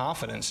response of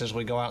confidence as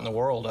we go out in the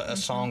world, a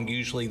song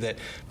usually that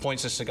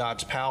points us to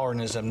God's power and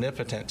His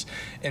omnipotence.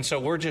 And so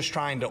we're just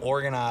trying to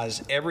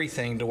organize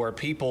everything to where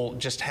people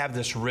just have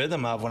this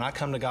rhythm of, when I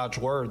come to God's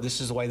Word,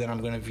 this is the way that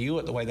I'm going to view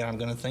it, the way that I'm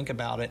going to think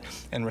about it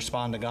and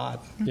respond to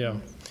God. Yeah.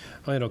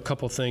 I had a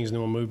couple things, and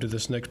then we'll move to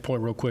this next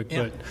point real quick.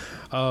 Yeah.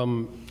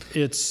 But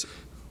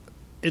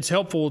it's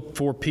helpful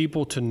for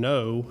people to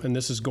know, and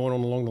this is going on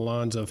along the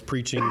lines of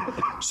preaching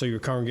so your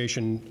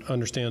congregation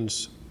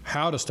understands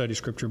how to study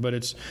Scripture, but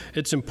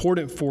it's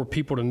important for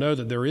people to know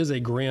that there is a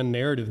grand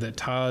narrative that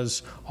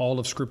ties all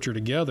of Scripture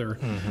together.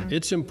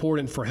 It's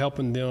important for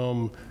helping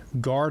them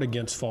guard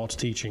against false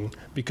teaching,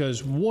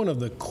 because one of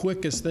the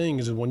quickest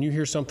things is when you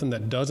hear something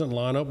that doesn't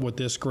line up with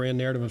this grand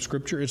narrative of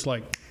Scripture, it's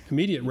like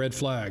immediate red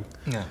flag.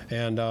 Yeah.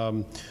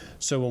 And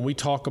so when we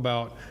talk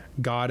about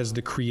God as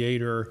the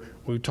creator,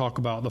 we talk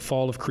about the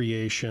fall of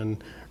creation,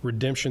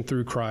 redemption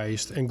through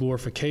Christ, and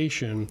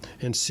glorification,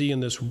 and seeing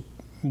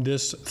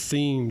this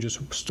theme,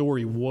 just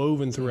story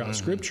woven throughout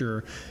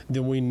Scripture,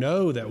 then we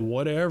know that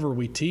whatever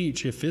we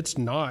teach, if it's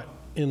not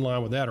in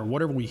line with that, or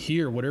whatever we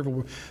hear,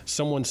 whatever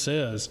someone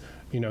says,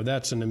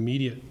 that's an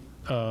immediate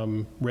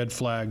red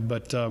flag.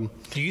 But do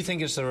you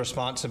think it's the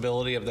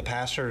responsibility of the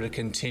pastor to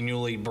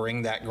continually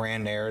bring that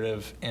grand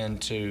narrative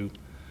into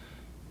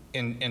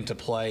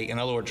play? In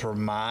other words,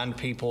 remind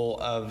people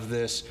of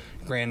this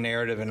grand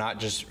narrative and not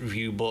just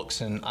view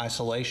books in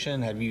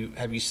isolation. Have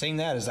you seen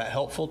that? Is that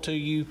helpful to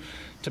you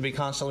to be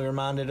constantly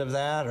reminded of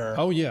that? Or?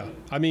 Oh yeah,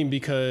 I mean,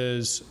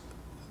 because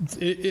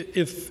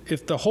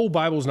if the whole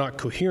Bible is not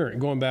coherent,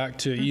 going back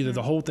to either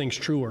the whole thing's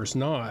true or it's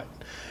not.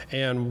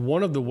 And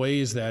one of the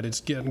ways that it's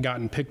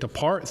gotten picked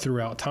apart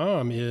throughout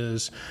time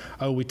is,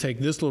 we take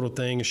this little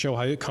thing and show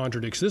how it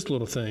contradicts this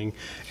little thing.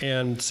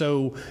 And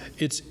so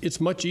it's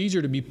much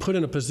easier to be put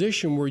in a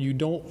position where you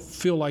don't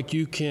feel like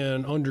you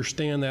can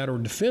understand that or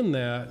defend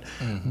that.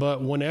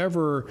 But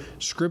whenever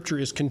Scripture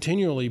is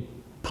continually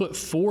put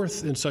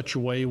forth in such a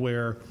way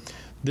where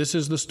this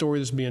is the story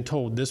that's being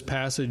told, this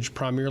passage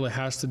primarily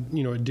has to,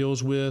 it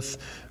deals with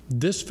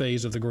this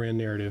phase of the grand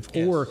narrative,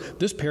 or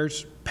this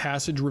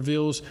passage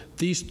reveals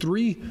these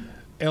three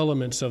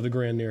elements of the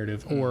grand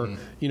narrative, or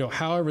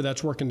however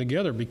that's working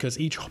together, because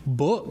each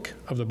book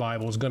of the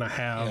Bible is going to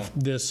have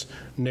this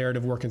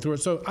narrative working through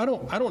it. So I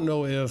don't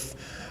know if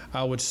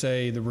I would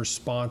say the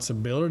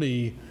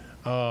responsibility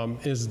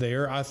is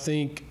there. I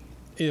think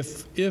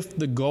if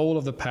the goal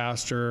of the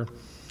pastor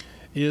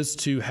is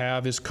to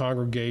have his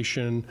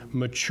congregation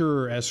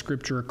mature as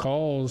Scripture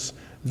calls,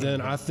 then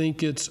I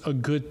think it's a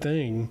good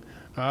thing.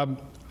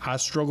 I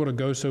struggle to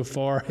go so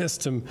far as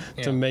to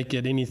make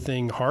it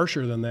anything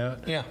harsher than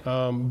that. Yeah.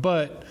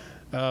 But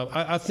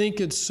I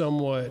think it's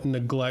somewhat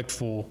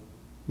neglectful.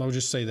 I'll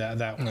just say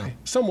that way.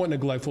 Somewhat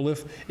neglectful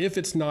if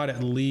it's not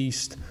at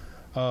least,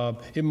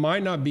 it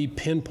might not be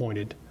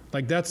pinpointed.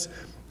 Like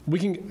we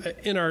can,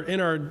 in our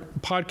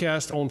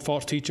podcast on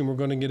false teaching, we're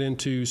going to get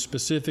into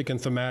specific and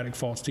thematic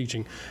false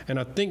teaching, and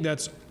I think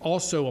that's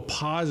also a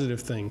positive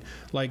thing.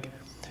 Like,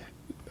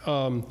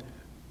 who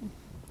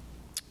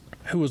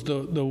was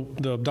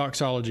the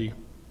doxology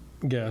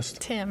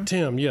guest?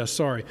 Tim, yes,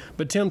 sorry,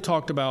 but Tim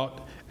talked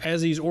about,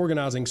 as he's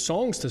organizing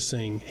songs to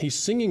sing, he's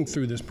singing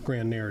through this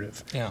grand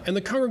narrative. Yeah. And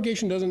the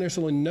congregation doesn't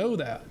necessarily know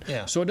that.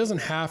 Yeah. So it doesn't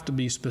have to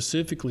be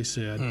specifically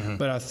said,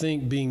 but I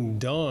think being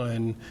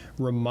done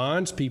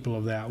reminds people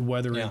of that,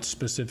 whether it's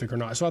specific or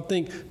not. So I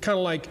think, kind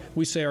of like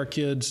we say our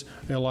kids,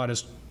 a lot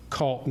is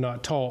caught,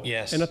 not taught.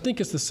 Yes. And I think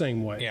it's the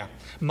same way. Yeah.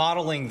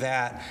 Modeling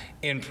that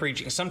in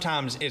preaching.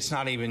 Sometimes it's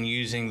not even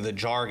using the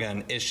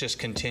jargon. It's just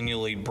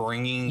continually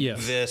bringing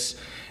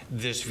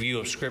this view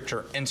of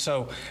Scripture. And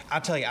so I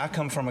tell you, I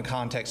come from a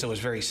context that was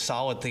very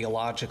solid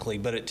theologically,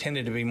 but it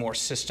tended to be more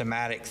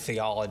systematic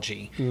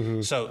theology.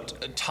 So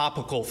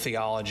topical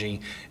theology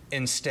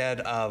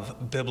instead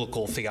of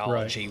biblical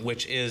theology,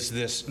 which is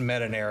this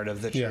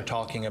meta-narrative that you're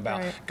talking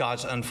about,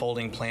 God's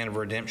unfolding plan of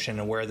redemption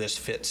and where this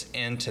fits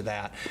into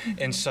that.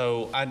 And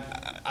so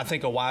I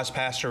think a wise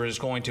pastor is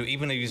going to,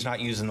 even if he's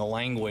not using the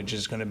language,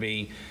 is going to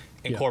be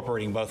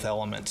incorporating both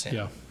elements in.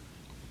 Yeah.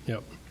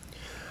 Yep.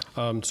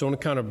 So I want to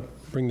kind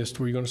of bring this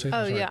to where you're going to say.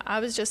 Oh, Sorry. yeah. I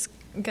was just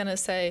going to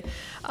say,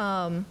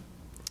 I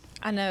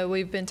know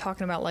we've been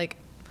talking about like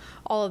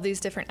all of these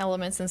different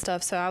elements and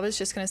stuff. So I was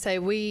just going to say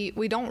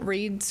we don't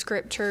read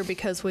Scripture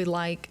because we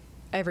like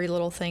every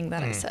little thing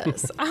that it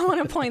says. I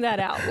want to point that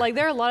out. Like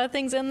there are a lot of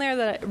things in there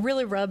that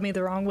really rub me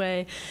the wrong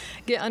way,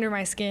 get under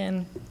my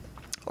skin,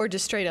 or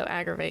just straight up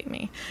aggravate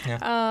me.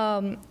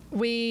 Yeah.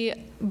 We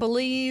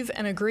believe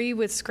and agree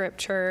with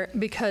Scripture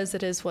because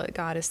it is what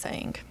God is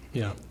saying.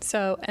 Yeah.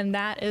 So, and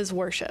that is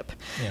worship.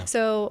 Yeah.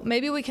 So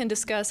maybe we can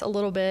discuss a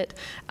little bit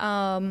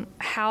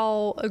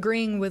how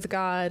agreeing with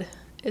God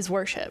is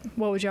worship.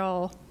 What would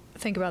y'all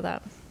think about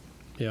that?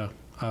 Yeah.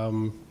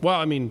 Well,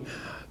 I mean,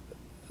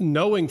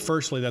 knowing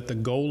firstly that the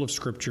goal of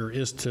Scripture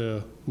is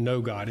to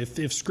know God.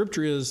 If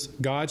Scripture is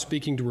God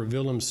speaking to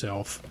reveal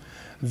Himself,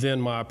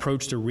 then my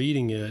approach to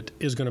reading it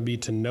is going to be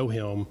to know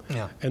Him,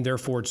 and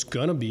therefore it's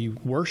going to be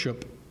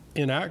worship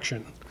in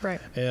action.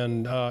 Right.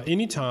 And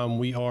anytime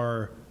we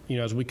are,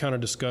 as we kind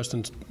of discussed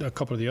in a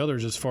couple of the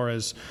others, as far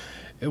as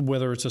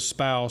whether it's a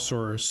spouse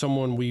or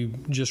someone we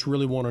just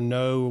really want to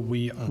know,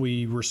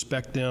 we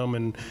respect them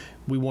and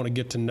we want to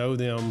get to know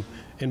them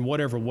in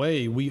whatever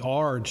way, we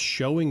are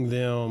showing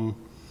them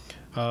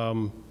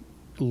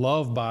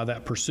love by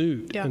that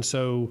pursuit. Yeah. And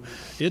so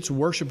it's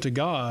worship to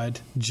God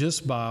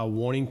just by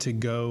wanting to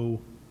go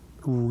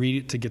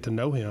read it to get to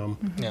know Him.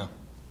 Mm-hmm. Yeah.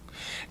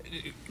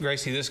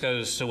 Gracie, this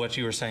goes to what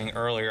you were saying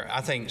earlier.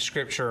 I think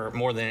Scripture,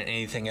 more than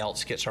anything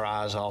else, gets our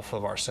eyes off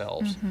of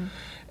ourselves. Mm-hmm.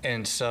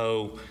 And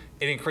so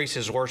it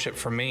increases worship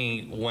for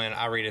me when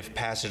I read a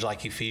passage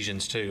like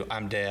Ephesians 2,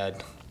 I'm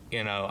dead.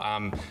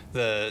 I'm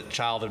the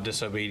child of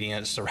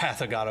disobedience. The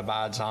wrath of God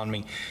abides on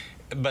me.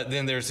 But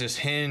then there's this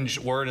hinge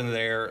word in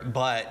there,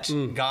 but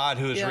God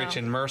who is rich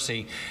in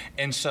mercy.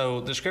 And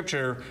so the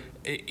Scripture,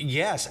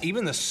 yes,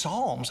 even the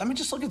Psalms. I mean,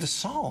 just look at the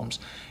Psalms.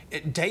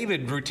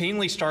 David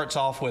routinely starts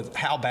off with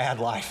how bad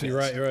life is. You're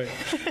right.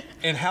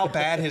 And how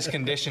bad his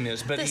condition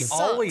is. But he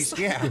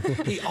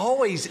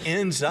always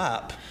ends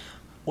up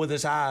with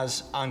his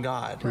eyes on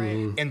God.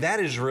 Right. And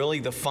that is really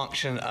the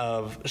function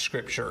of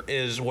Scripture,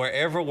 is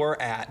wherever we're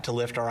at to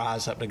lift our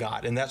eyes up to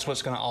God. And that's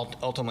what's going to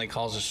ultimately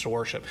cause us to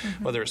worship.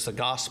 Mm-hmm. Whether it's the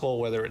gospel,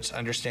 whether it's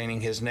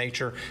understanding His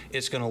nature,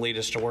 it's going to lead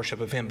us to worship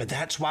of Him. But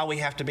that's why we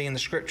have to be in the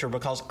Scripture,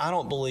 because I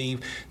don't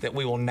believe that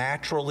we will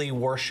naturally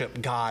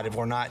worship God if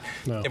we're not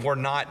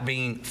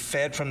being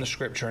fed from the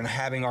Scripture and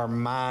having our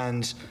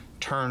minds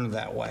turned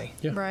that way.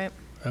 Yeah. Right.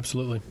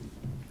 Absolutely.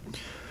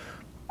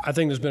 I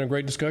think there's been a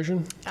great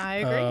discussion. I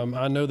agree.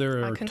 I know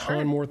there are a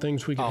ton more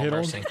things we could hit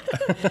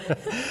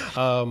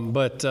on.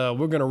 But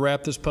we're going to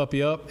wrap this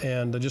puppy up,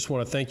 and I just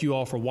want to thank you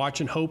all for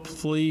watching.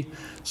 Hopefully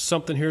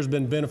something here has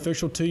been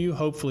beneficial to you.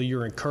 Hopefully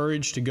you're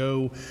encouraged to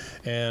go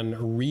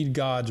and read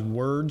God's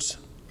words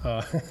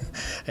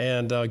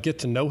and get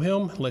to know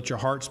Him. Let your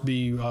hearts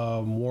be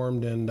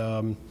warmed,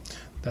 and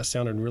that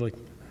sounded really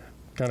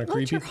kind of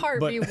creepy. Let your heart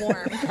be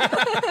warm.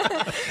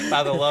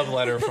 By the love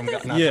letter from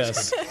God. No,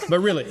 yes. But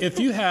really, if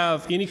you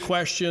have any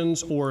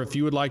questions or if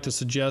you would like to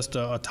suggest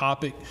a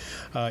topic,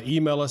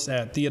 email us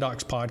at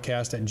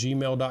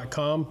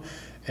theodoxpodcast@gmail.com,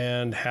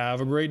 and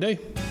have a great day.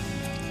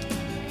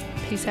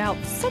 Peace out.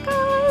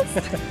 Suckers!